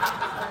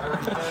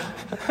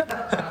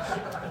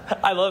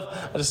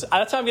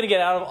I'm going to get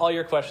out of all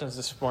your questions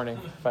this morning,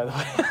 by the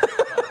way.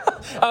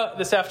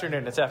 This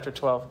afternoon. It's after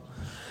 12.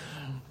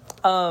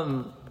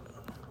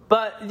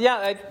 But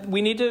yeah,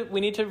 we need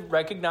to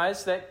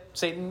recognize that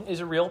Satan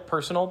is a real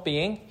personal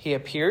being. He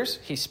appears,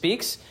 he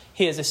speaks,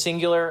 he is a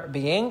singular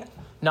being,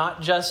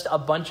 not just a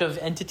bunch of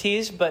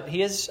entities, but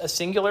he is a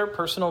singular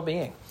personal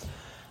being.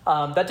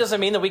 That doesn't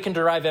mean that we can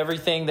derive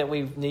everything that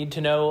we need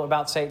to know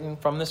about Satan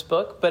from this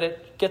book, but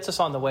it gets us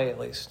on the way at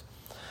least.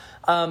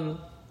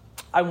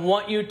 I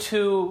want you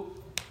to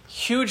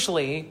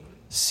hugely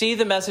see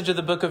the message of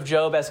the book of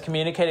Job as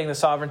communicating the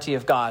sovereignty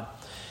of God.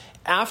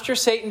 After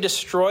Satan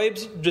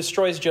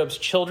destroys Job's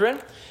children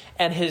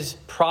and his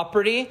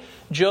property,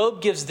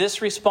 Job gives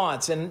this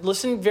response. And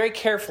listen very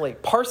carefully.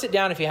 Parse it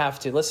down if you have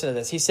to. Listen to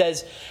this. He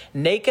says,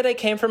 "Naked I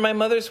came from my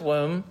mother's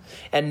womb,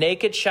 and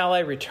naked shall I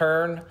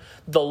return.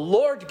 The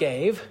Lord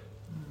gave,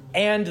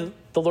 and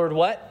the Lord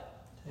what?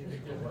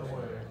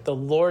 The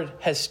Lord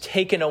has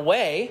taken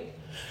away."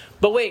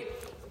 But wait,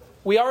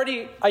 we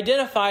already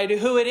identified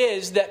who it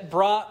is that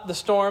brought the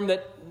storm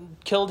that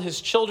killed his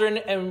children,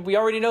 and we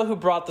already know who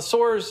brought the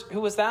sores.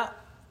 Who was that?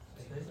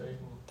 Satan.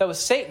 That was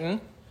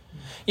Satan.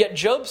 Yet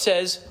Job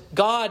says,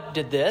 God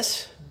did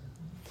this.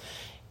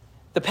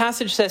 The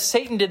passage says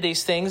Satan did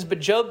these things, but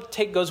Job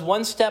goes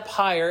one step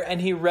higher,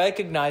 and he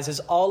recognizes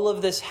all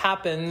of this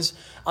happens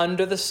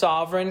under the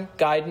sovereign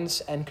guidance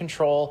and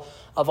control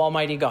of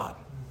Almighty God.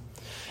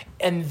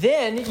 And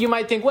then you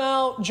might think,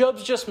 well,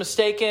 Job's just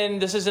mistaken.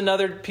 This is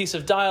another piece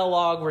of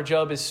dialogue where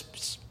Job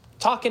is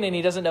talking and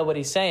he doesn't know what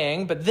he's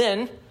saying. But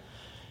then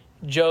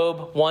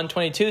Job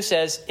 1:22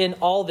 says, in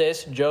all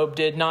this, Job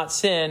did not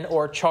sin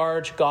or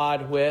charge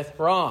God with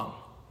wrong.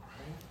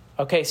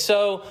 Okay,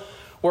 so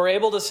we're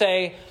able to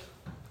say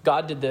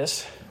God did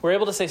this. We're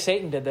able to say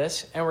Satan did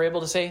this. And we're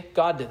able to say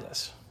God did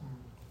this.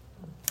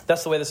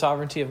 That's the way the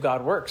sovereignty of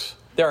God works.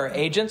 There are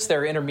agents,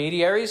 there are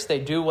intermediaries. They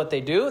do what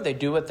they do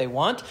what they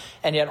want,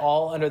 and yet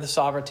all under the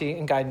sovereignty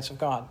and guidance of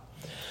God.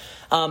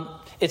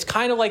 It's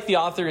kind of like the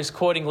author is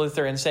quoting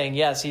Luther and saying,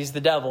 yes, he's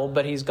the devil,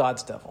 but he's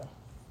God's devil.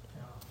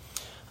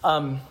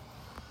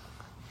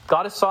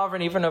 God is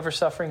sovereign even over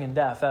suffering and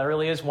death. That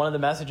really is one of the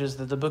messages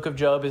that the book of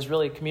Job is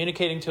really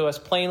communicating to us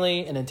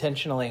plainly and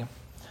intentionally.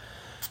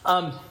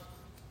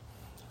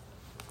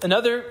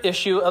 Another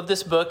issue of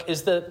this book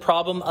is the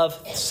problem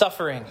of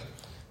suffering.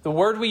 The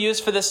word we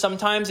use for this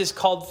sometimes is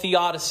called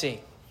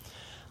theodicy.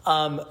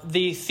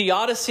 The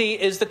theodicy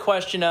is the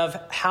question of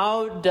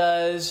how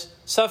does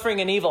suffering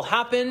and evil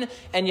happen,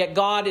 and yet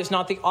God is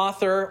not the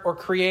author or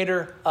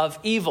creator of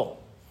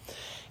evil.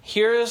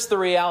 Here's the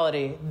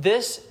reality.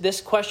 This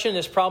question,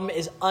 this problem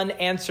is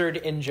unanswered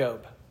in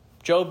Job.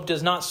 Job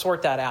does not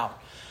sort that out.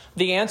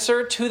 The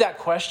answer to that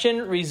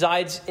question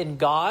resides in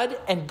God,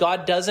 and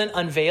God doesn't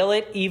unveil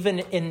it even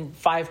in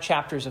 5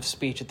 chapters of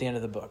speech at the end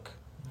of the book.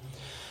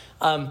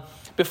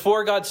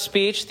 Before God's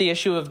speech, the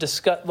issue of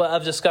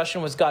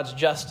discussion was God's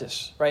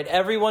justice, right?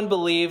 Everyone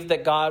believed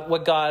that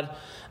what God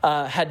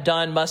had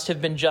done must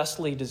have been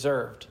justly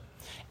deserved.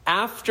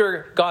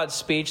 After God's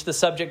speech, the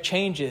subject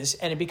changes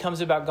and it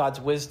becomes about God's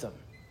wisdom.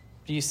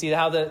 Do you see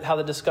how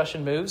the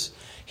discussion moves?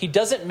 He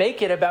doesn't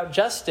make it about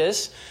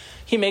justice.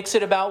 He makes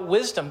it about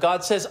wisdom.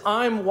 God says,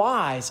 I'm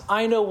wise.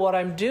 I know what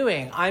I'm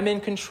doing. I'm in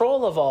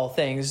control of all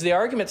things. The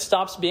argument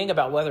stops being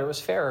about whether it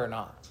was fair or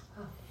not.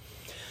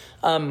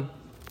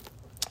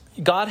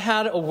 God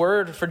had a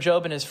word for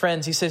Job and his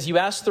friends. He says, you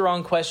ask the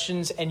wrong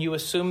questions and you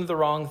assume the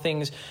wrong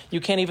things.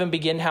 You can't even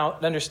begin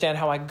to understand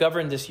how I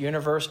govern this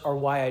universe or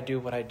why I do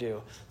what I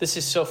do. This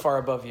is so far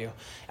above you.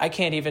 I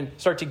can't even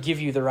start to give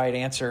you the right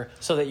answer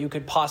so that you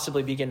could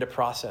possibly begin to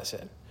process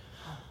it.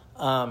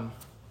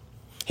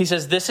 He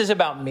says, this is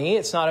about me.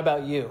 It's not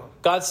about you.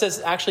 God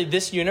says, actually,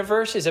 this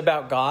universe is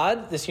about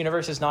God. This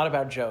universe is not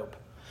about Job.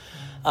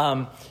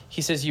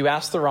 He says, you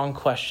ask the wrong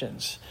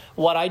questions.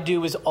 What I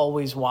do is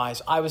always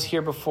wise. I was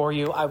here before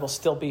you. I will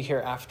still be here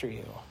after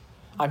you.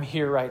 I'm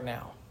here right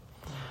now.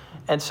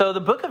 And so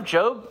the book of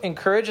Job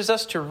encourages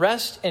us to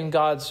rest in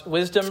God's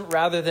wisdom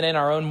rather than in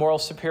our own moral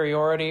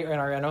superiority or in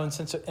our own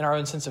sense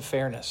of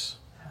fairness.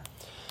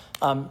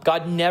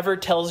 God never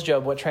tells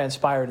Job what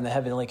transpired in the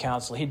heavenly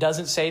council. He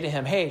doesn't say to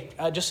him, hey,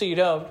 just so you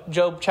know,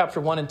 Job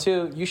chapter 1 and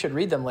 2, you should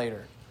read them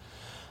later.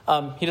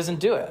 He doesn't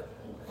do it.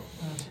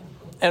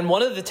 And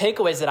one of the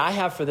takeaways that I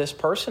have for this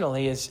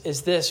personally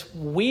is this.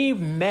 We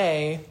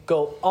may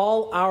go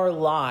all our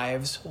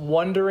lives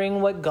wondering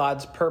what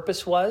God's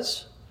purpose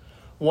was,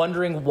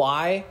 wondering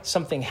why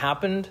something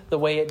happened the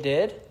way it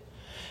did.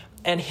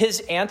 And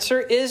his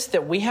answer is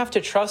that we have to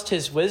trust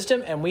his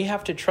wisdom and we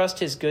have to trust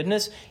his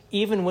goodness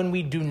even when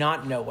we do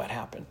not know what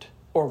happened.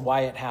 or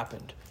why it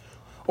happened,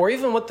 or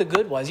even what the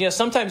good was.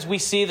 Sometimes we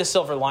see the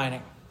silver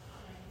lining.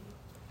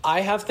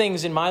 I have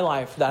things in my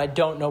life that I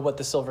don't know what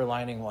the silver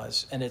lining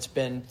was, and it's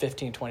been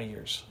 15, 20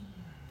 years.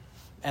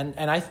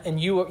 And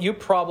you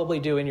probably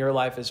do in your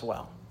life as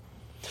well.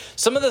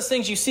 Some of those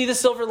things, you see the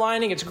silver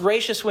lining, it's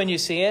gracious when you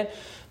see it,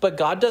 but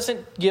God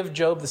doesn't give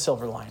Job the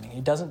silver lining.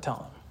 He doesn't tell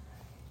him.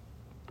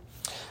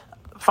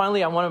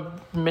 Finally, I want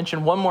to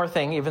mention one more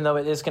thing, even though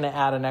it is going to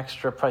add an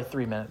extra probably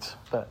 3 minutes,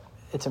 but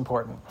it's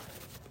important.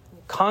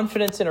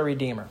 Confidence in a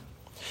Redeemer.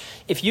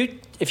 If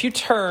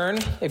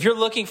you're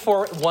looking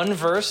for one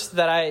verse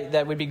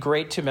that would be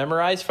great to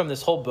memorize from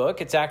this whole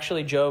book, it's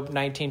actually Job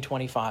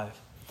 19:25.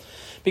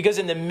 Because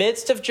in the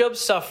midst of Job's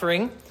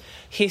suffering,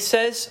 he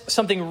says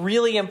something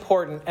really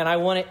important, and I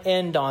want to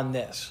end on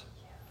this.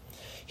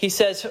 He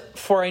says,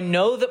 "For I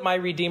know that my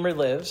Redeemer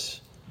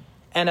lives,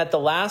 and at the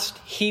last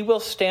he will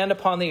stand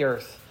upon the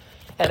earth.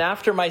 And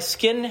after my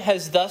skin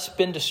has thus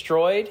been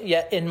destroyed,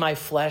 yet in my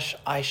flesh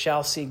I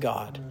shall see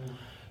God,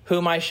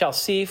 whom I shall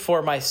see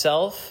for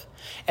myself,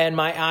 and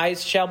my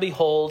eyes shall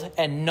behold,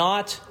 and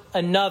not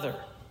another."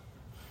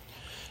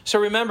 So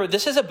remember,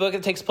 this is a book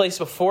that takes place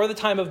before the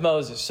time of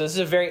Moses. So this is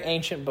a very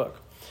ancient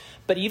book.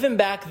 But even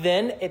back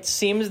then, it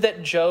seems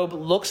that Job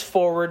looks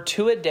forward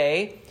to a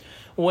day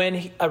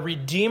when a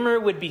Redeemer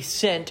would be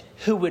sent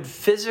who would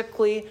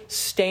physically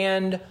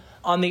stand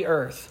on the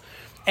earth.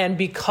 And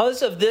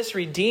because of this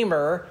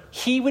Redeemer,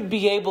 he would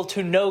be able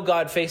to know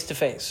God face to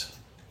face.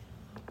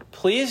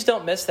 Please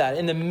don't miss that.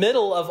 In the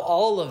middle of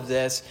all of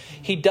this,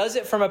 he does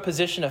it from a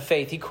position of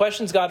faith. He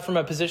questions God from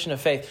a position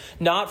of faith,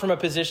 not from a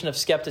position of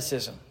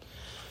skepticism.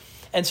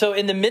 And so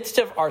in the midst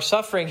of our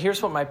suffering,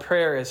 here's what my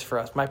prayer is for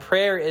us. My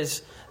prayer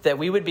is that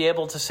we would be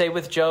able to say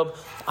with Job,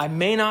 I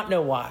may not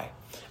know why,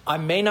 I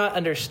may not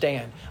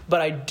understand,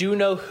 but I do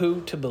know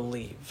who to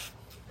believe.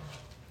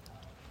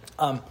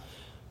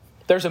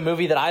 There's a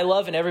movie that I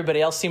love and everybody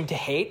else seemed to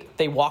hate.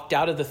 They walked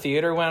out of the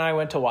theater when I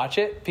went to watch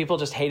it. People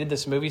just hated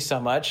this movie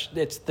so much.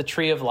 It's The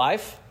Tree of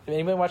Life. Did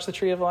anybody watch The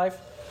Tree of Life?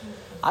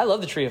 I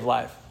love The Tree of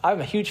Life. I'm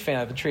a huge fan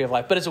of The Tree of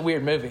Life, but it's a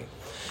weird movie.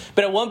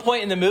 But at one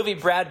point in the movie,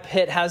 Brad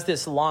Pitt has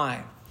this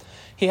line.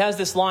 He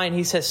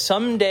says,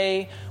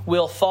 "Someday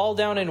we'll fall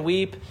down and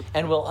weep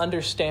and we'll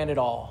understand it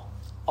all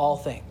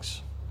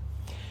things."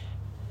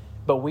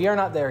 But we are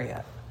not there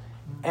yet.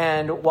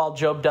 And while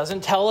Job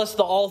doesn't tell us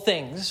the all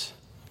things,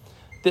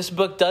 this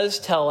book does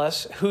tell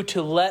us who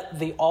to let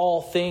the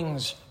all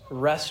things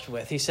rest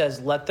with. He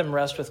says, let them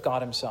rest with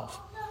God himself.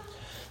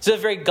 This is a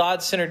very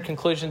God-centered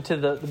conclusion to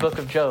the book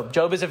of Job.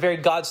 Job is a very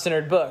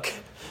God-centered book.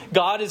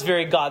 God is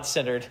very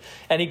God-centered.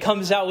 And he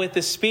comes out with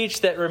this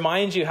speech that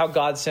reminds you how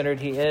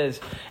God-centered he is.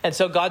 And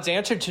so God's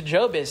answer to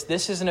Job is,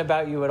 this isn't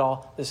about you at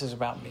all. This is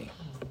about me.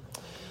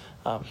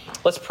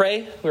 Let's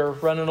pray. We're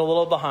running a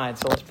little behind,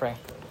 so let's pray.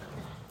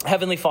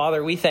 Heavenly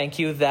Father, we thank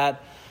you that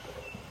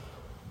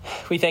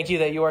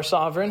you are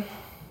sovereign.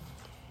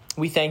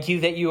 We thank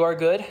you that you are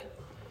good.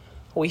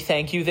 We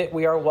thank you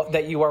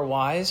that you are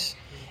wise.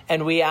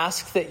 And we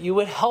ask that you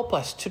would help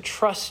us to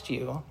trust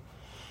you,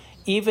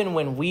 even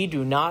when we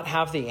do not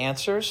have the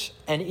answers,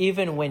 and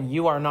even when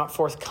you are not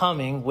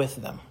forthcoming with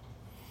them.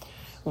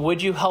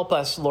 Would you help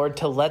us, Lord,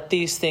 to let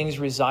these things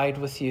reside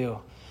with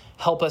you?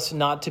 Help us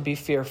not to be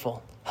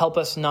fearful. Help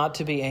us not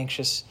to be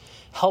anxious.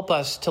 Help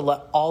us to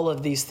let all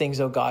of these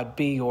things, oh God,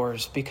 be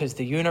yours, because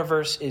the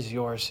universe is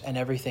yours and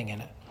everything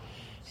in it.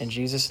 In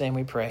Jesus' name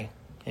we pray.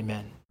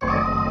 Amen.